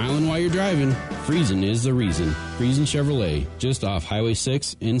you're smiling while you're driving, Friesen is the reason. Friesen Chevrolet, just off Highway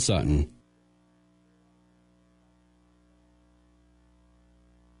 6 in Sutton.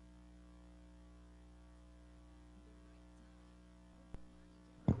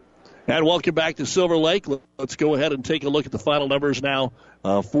 And welcome back to Silver Lake. Let's go ahead and take a look at the final numbers now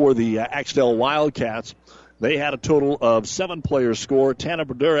for the Axtell Wildcats. They had a total of 7 players score. Tanner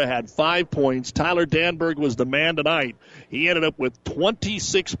Berdura had 5 points. Tyler Danberg was the man tonight. He ended up with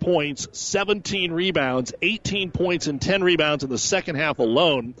 26 points, 17 rebounds, 18 points and 10 rebounds in the second half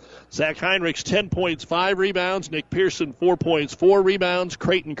alone. Zach Heinrichs, 10 points, 5 rebounds. Nick Pearson, 4 points, 4 rebounds.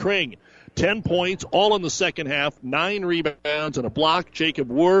 Creighton Kring, 10 points, all in the second half, 9 rebounds and a block. Jacob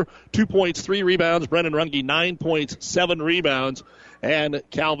Wurr, 2 points, 3 rebounds. Brendan Runge, 9 points, 7 rebounds. And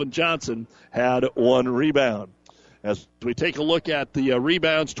Calvin Johnson had 1 rebound. As we take a look at the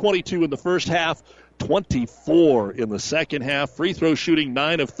rebounds, 22 in the first half, 24 in the second half. Free throw shooting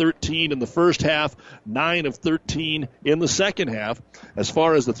 9 of 13 in the first half, 9 of 13 in the second half. As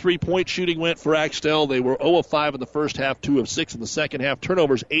far as the three-point shooting went for Axtell, they were 0 of 5 in the first half, 2 of 6 in the second half.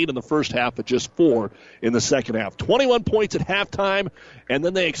 Turnovers 8 in the first half, but just 4 in the second half. 21 points at halftime, and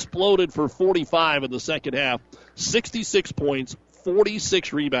then they exploded for 45 in the second half. 66 points,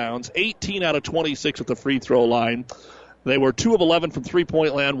 46 rebounds, 18 out of 26 at the free throw line. They were 2 of 11 from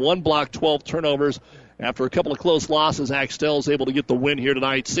three-point land, 1 block, 12 turnovers. After a couple of close losses, Axtell is able to get the win here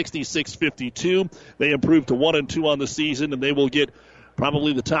tonight, 66-52. They improved to 1-2 on the season, and they will get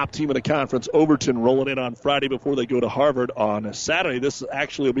probably the top team in the conference, Overton, rolling in on Friday before they go to Harvard on Saturday. This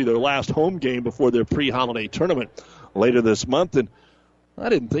actually will be their last home game before their pre-holiday tournament later this month. And I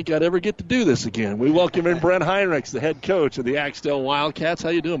didn't think I'd ever get to do this again. We welcome in Brent Heinrichs, the head coach of the Axtell Wildcats. How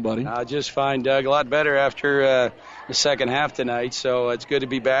you doing, buddy? Just fine, Doug. A lot better after the second half tonight, so it's good to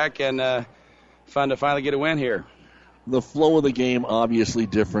be back and fun to finally get a win here. The flow of the game obviously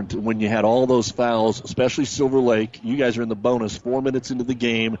different when you had all those fouls, especially Silver Lake. You guys are in the bonus 4 minutes into the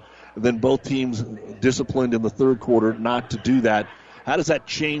game, and then both teams disciplined in the third quarter not to do that. How does that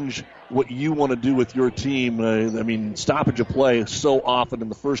change what you want to do with your team? Stoppage of play so often in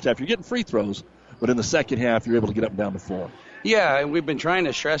the first half. You're getting free throws, but in the second half, you're able to get up and down the floor. Yeah, we've been trying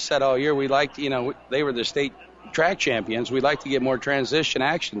to stress that all year. We liked, they were the state track champions. We'd like to get more transition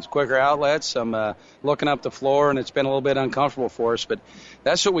actions, quicker outlets, some looking up the floor, and it's been a little bit uncomfortable for us. But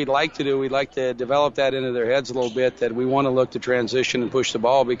that's what we'd like to do. We'd like to develop that into their heads a little bit, that we want to look to transition and push the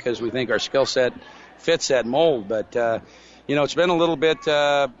ball because we think our skill set fits that mold. But, it's been a little bit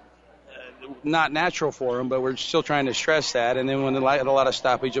not natural for them, but we're still trying to stress that. And then when a lot of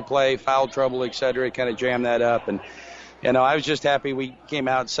stoppage of play, foul trouble, et cetera, it kind of jammed that up. And I was just happy we came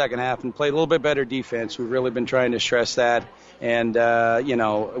out second half and played a little bit better defense. We've really been trying to stress that. And,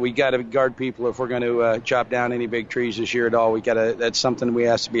 we got to guard people if we're going to chop down any big trees this year at all. That's something we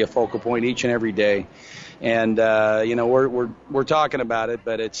have to be a focal point each and every day. And, we're talking about it,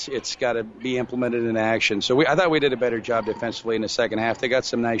 but it's got to be implemented in action. So I thought we did a better job defensively in the second half. They got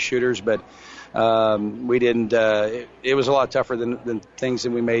some nice shooters, but we didn't. It was a lot tougher than things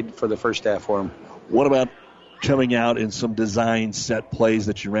that we made for the first half for them. What about coming out in some design set plays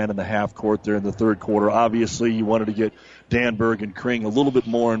that you ran in the half court there in the third quarter? Obviously, you wanted to get Danberg and Kring a little bit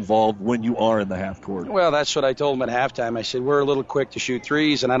more involved when you are in the half court. Well, that's what I told them at halftime. I said, we're a little quick to shoot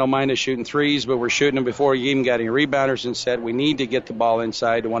threes, and I don't mind us shooting threes, but we're shooting them before you even got any rebounders in set. We need to get the ball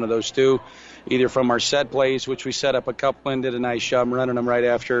inside to one of those two, either from our set plays, which we set up a couple and did a nice job running them right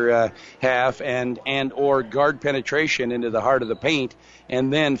after half, and or guard penetration into the heart of the paint,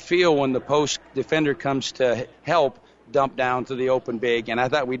 and then feel when the post defender comes to help, dump down to the open big. And I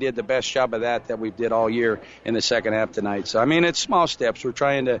thought we did the best job of that we did all year in the second half tonight. So, it's small steps. We're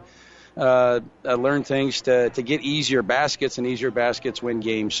trying to learn things to get easier baskets, and easier baskets win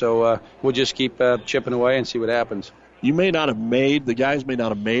games. So we'll just keep chipping away and see what happens. The guys may not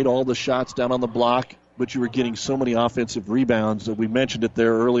have made all the shots down on the block, but you were getting so many offensive rebounds that we mentioned it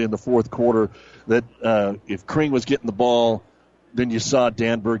there early in the fourth quarter that if Kring was getting the ball, then you saw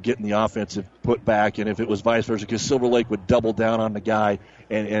Danberg getting the offensive put back, and if it was vice versa, because Silver Lake would double down on the guy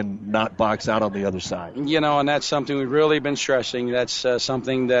and not box out on the other side. And that's something we've really been stressing. That's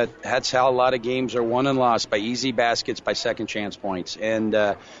something that's how a lot of games are won and lost, by easy baskets, by second chance points. And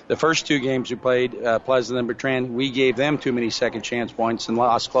the first two games we played, Pleasant and Bertrand, we gave them too many second chance points and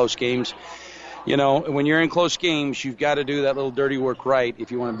lost close games. When you're in close games, you've got to do that little dirty work right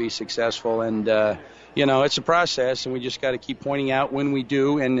if you want to be successful. And it's a process, and we just got to keep pointing out when we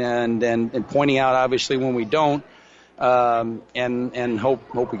do, and pointing out obviously when we don't, and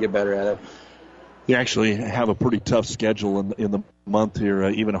hope we get better at it. You actually have a pretty tough schedule in the month here.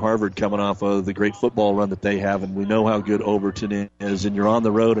 Even Harvard coming off of the great football run that they have, and we know how good Overton is. And you're on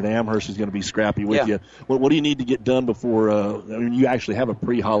the road, and Amherst is going to be scrappy with you. What do you need to get done before? You actually have a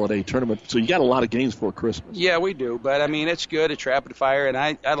pre-holiday tournament, so you got a lot of games for Christmas. Yeah, we do, but it's good. It's rapid fire, and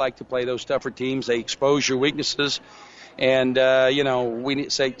I like to play those tougher teams. They expose your weaknesses. And, we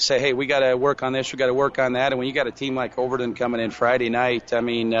say, hey, we got to work on this, we got to work on that. And when you got a team like Overton coming in Friday night,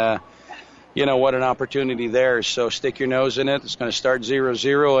 what an opportunity there. So stick your nose in it. It's going to start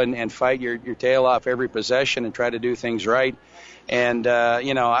 0-0 and fight your tail off every possession and try to do things right. And,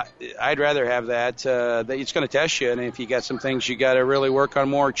 I'd rather have that. It's going to test you. And if you got some things you got to really work on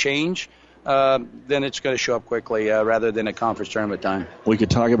more, change, then it's going to show up quickly rather than a conference tournament time. We could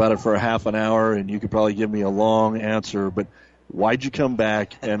talk about it for a half an hour, and you could probably give me a long answer, but why'd you come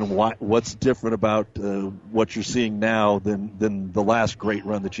back, and what's different about what you're seeing now than the last great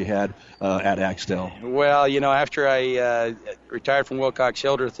run that you had at Axtell? Well, after I retired from Wilcox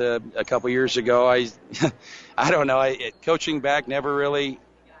Hildreth a couple years ago, I don't know. Coaching back never really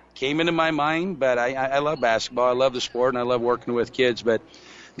came into my mind, but I love basketball. I love the sport, and I love working with kids, but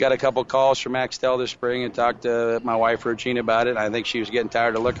got a couple calls from Axtell this spring and talked to my wife, Regina, about it. I think she was getting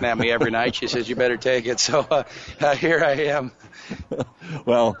tired of looking at me every night. She says, you better take it. So here I am.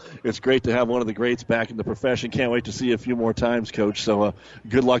 Well, it's great to have one of the greats back in the profession. Can't wait to see you a few more times, Coach. So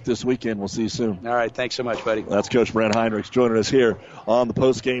good luck this weekend. We'll see you soon. All right. Thanks so much, buddy. That's Coach Brent Heinrichs joining us here on the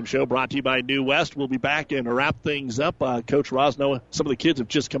postgame show, brought to you by New West. We'll be back and wrap things up. Coach Rosno, some of the kids have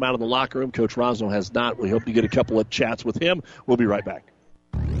just come out of the locker room. Coach Rosno has not. We hope you get a couple of chats with him. We'll be right back.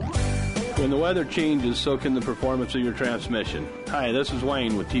 When the weather changes, so can the performance of your transmission. Hi, this is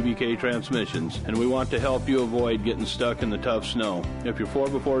Wayne with TBK Transmissions, and we want to help you avoid getting stuck in the tough snow. If your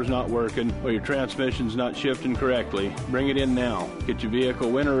 4x4 is not working or your transmission's not shifting correctly, bring it in now. Get your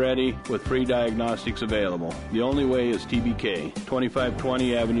vehicle winter ready with free diagnostics available. The only way is TBK,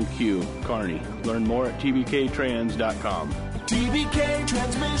 2520 Avenue Q, Kearney. Learn more at tbktrans.com. TBK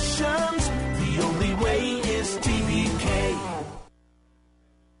Transmissions, the only way is TBK.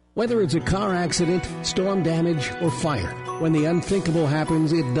 Whether it's a car accident, storm damage, or fire, when the unthinkable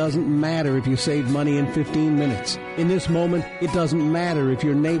happens, it doesn't matter if you saved money in 15 minutes. In this moment, it doesn't matter if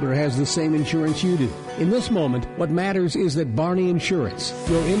your neighbor has the same insurance you do. In this moment, what matters is that Barney Insurance,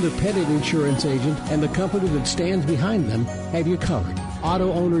 your independent insurance agent, and the company that stands behind them have you covered.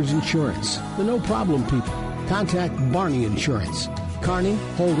 Auto Owners Insurance, the no-problem people. Contact Barney Insurance, Kearney,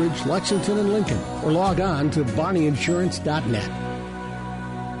 Holdridge, Lexington, and Lincoln, or log on to barneyinsurance.net.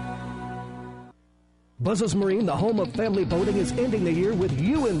 Buzz's Marine, the home of family boating, is ending the year with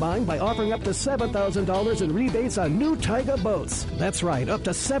you in mind by offering up to $7,000 in rebates on new Taiga boats. That's right, up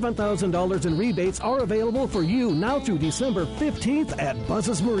to $7,000 in rebates are available for you now through December 15th at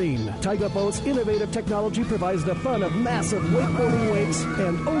Buzz's Marine. Taiga Boats' innovative technology provides the fun of massive wakeboarding wakes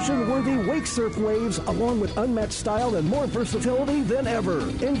and ocean-worthy wake surf waves, along with unmatched style and more versatility than ever.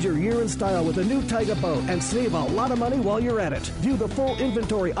 End your year in style with a new Taiga boat and save a lot of money while you're at it. View the full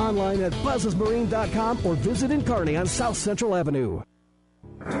inventory online at buzzesmarine.com or visit in Kearney on South Central Avenue.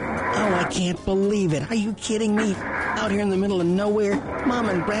 Oh, I can't believe it. Are you kidding me? Out here in the middle of nowhere, Mom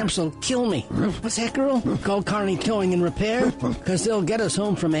and Gramps will kill me. What's that, girl? Call Kearney Towing and Repair? Because they'll get us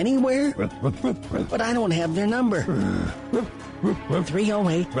home from anywhere? But I don't have their number.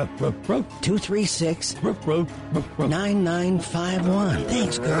 308-236-9951.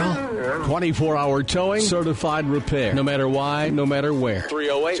 Thanks, girl. 24-hour towing, certified repair. No matter why, no matter where.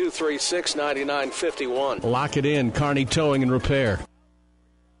 308-236-9951. Lock it in, Kearney Towing and Repair.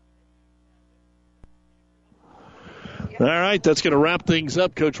 All right, that's going to wrap things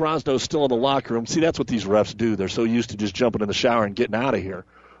up. Coach Rosno's still in the locker room. See, that's what these refs do. They're so used to just jumping in the shower and getting out of here.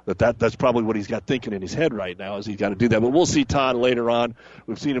 That's probably what he's got thinking in his head right now, is he's got to do that. But we'll see Todd later on.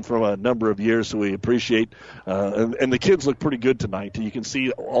 We've seen him for a number of years, so we appreciate. And the kids look pretty good tonight. You can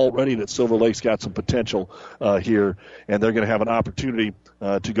see already that Silver Lake's got some potential here, and they're going to have an opportunity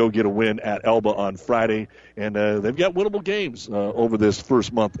to go get a win at Elba on Friday. And they've got winnable games over this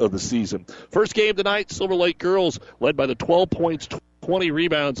first month of the season. First game tonight, Silver Lake girls led by the 12 points, 20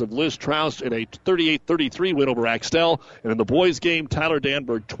 rebounds of Liz Troust in a 38-33 win over Axtell. And in the boys' game, Tyler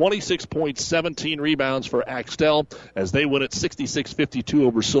Danberg, 26 points, 17 rebounds for Axtell as they win at 66-52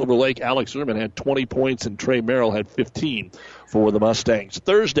 over Silver Lake. Alex Ehrman had 20 points and Trey Merrill had 15 for the Mustangs.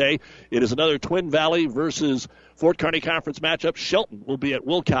 Thursday, it is another Twin Valley versus Fort Kearney Conference matchup. Shelton will be at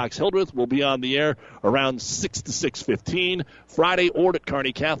Wilcox. Hildreth will be on the air around 6 to 6:15. Friday, Ord at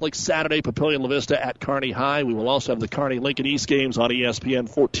Kearney Catholic. Saturday, Papillion La Vista at Kearney High. We will also have the Kearney Lincoln East games on ESPN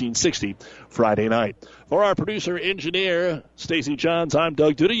 1460 Friday night. For our producer, engineer, Stacy Johns, I'm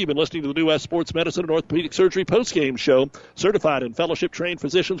Doug Duda. You've been listening to the New West Sports Medicine and Orthopedic Surgery postgame show. Certified and fellowship-trained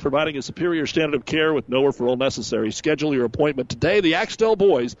physicians providing a superior standard of care with no referral necessary. Schedule your appointment today. The Axtell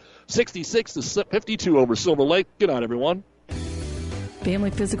boys, 66-52 over Silver Lake. Good night, everyone.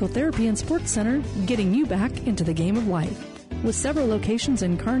 Family Physical Therapy and Sports Center, getting you back into the game of life. With several locations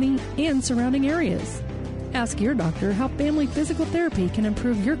in Kearney and surrounding areas. Ask your doctor how Family Physical Therapy can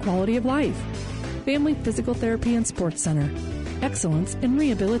improve your quality of life. Family Physical Therapy and Sports Center. Excellence in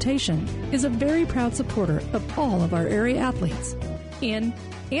Rehabilitation is a very proud supporter of all of our area athletes, in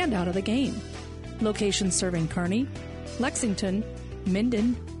and out of the game. Locations serving Kearney, Lexington,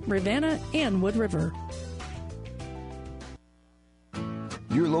 Minden, Ravenna, and Wood River.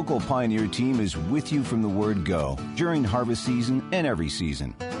 Your local Pioneer team is with you from the word go during harvest season and every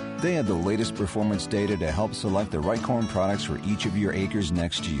season. They have the latest performance data to help select the right corn products for each of your acres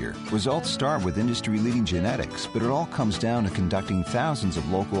next year. Results start with industry-leading genetics, but it all comes down to conducting thousands of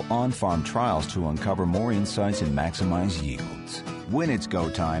local on-farm trials to uncover more insights and maximize yields. When it's go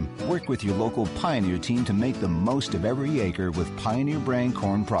time, work with your local Pioneer team to make the most of every acre with Pioneer brand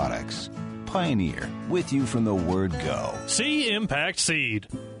corn products. Pioneer, with you from the word go. See Impact Seed.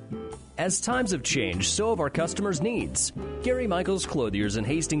 As times have changed, so have our customers' needs. Gary Michaels Clothiers in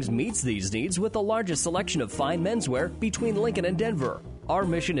Hastings meets these needs with the largest selection of fine menswear between Lincoln and Denver. Our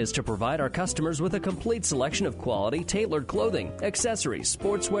mission is to provide our customers with a complete selection of quality, tailored clothing, accessories,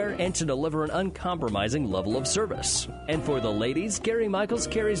 sportswear, and to deliver an uncompromising level of service. And for the ladies, Gary Michaels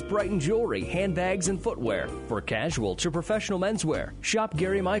carries Brighton jewelry, handbags, and footwear. For casual to professional menswear, shop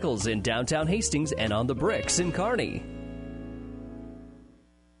Gary Michaels in downtown Hastings and on the Bricks in Kearney.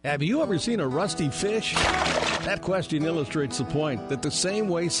 Have you ever seen a rusty fish? That question illustrates the point that the same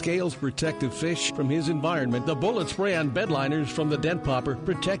way Scales protect a fish from his environment, the bullet spray on bed liners from the Dent Popper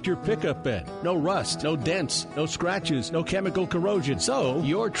protect your pickup bed. No rust, no dents, no scratches, no chemical corrosion. So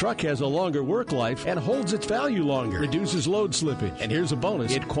your truck has a longer work life and holds its value longer, reduces load slippage. And here's a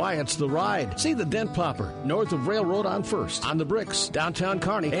bonus, it quiets the ride. See the Dent Popper, north of Railroad on 1st, on the Bricks, downtown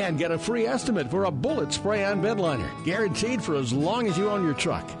Kearney, and get a free estimate for a bullet spray on bed liner. Guaranteed for as long as you own your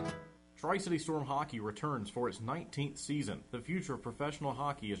truck. Tri-City Storm Hockey returns for its 19th season. The future of professional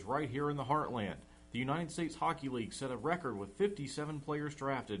hockey is right here in the heartland. The United States Hockey League set a record with 57 players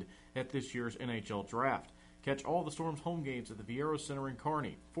drafted at this year's NHL Draft. Catch all the Storm's home games at the Viero Center in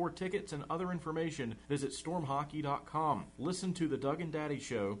Kearney. For tickets and other information, visit stormhockey.com. Listen to the Doug and Daddy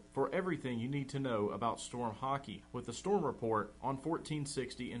Show for everything you need to know about Storm Hockey with the Storm Report on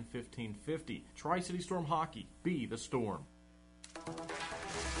 1460 and 1550. Tri-City Storm Hockey. Be the Storm.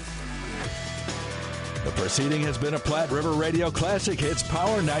 The proceeding has been a Platte River Radio Classic Hits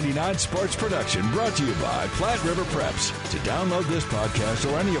Power 99 sports production brought to you by Platte River Preps. To download this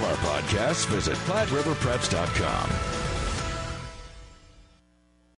podcast or any of our podcasts, visit PlatteRiverPreps.com.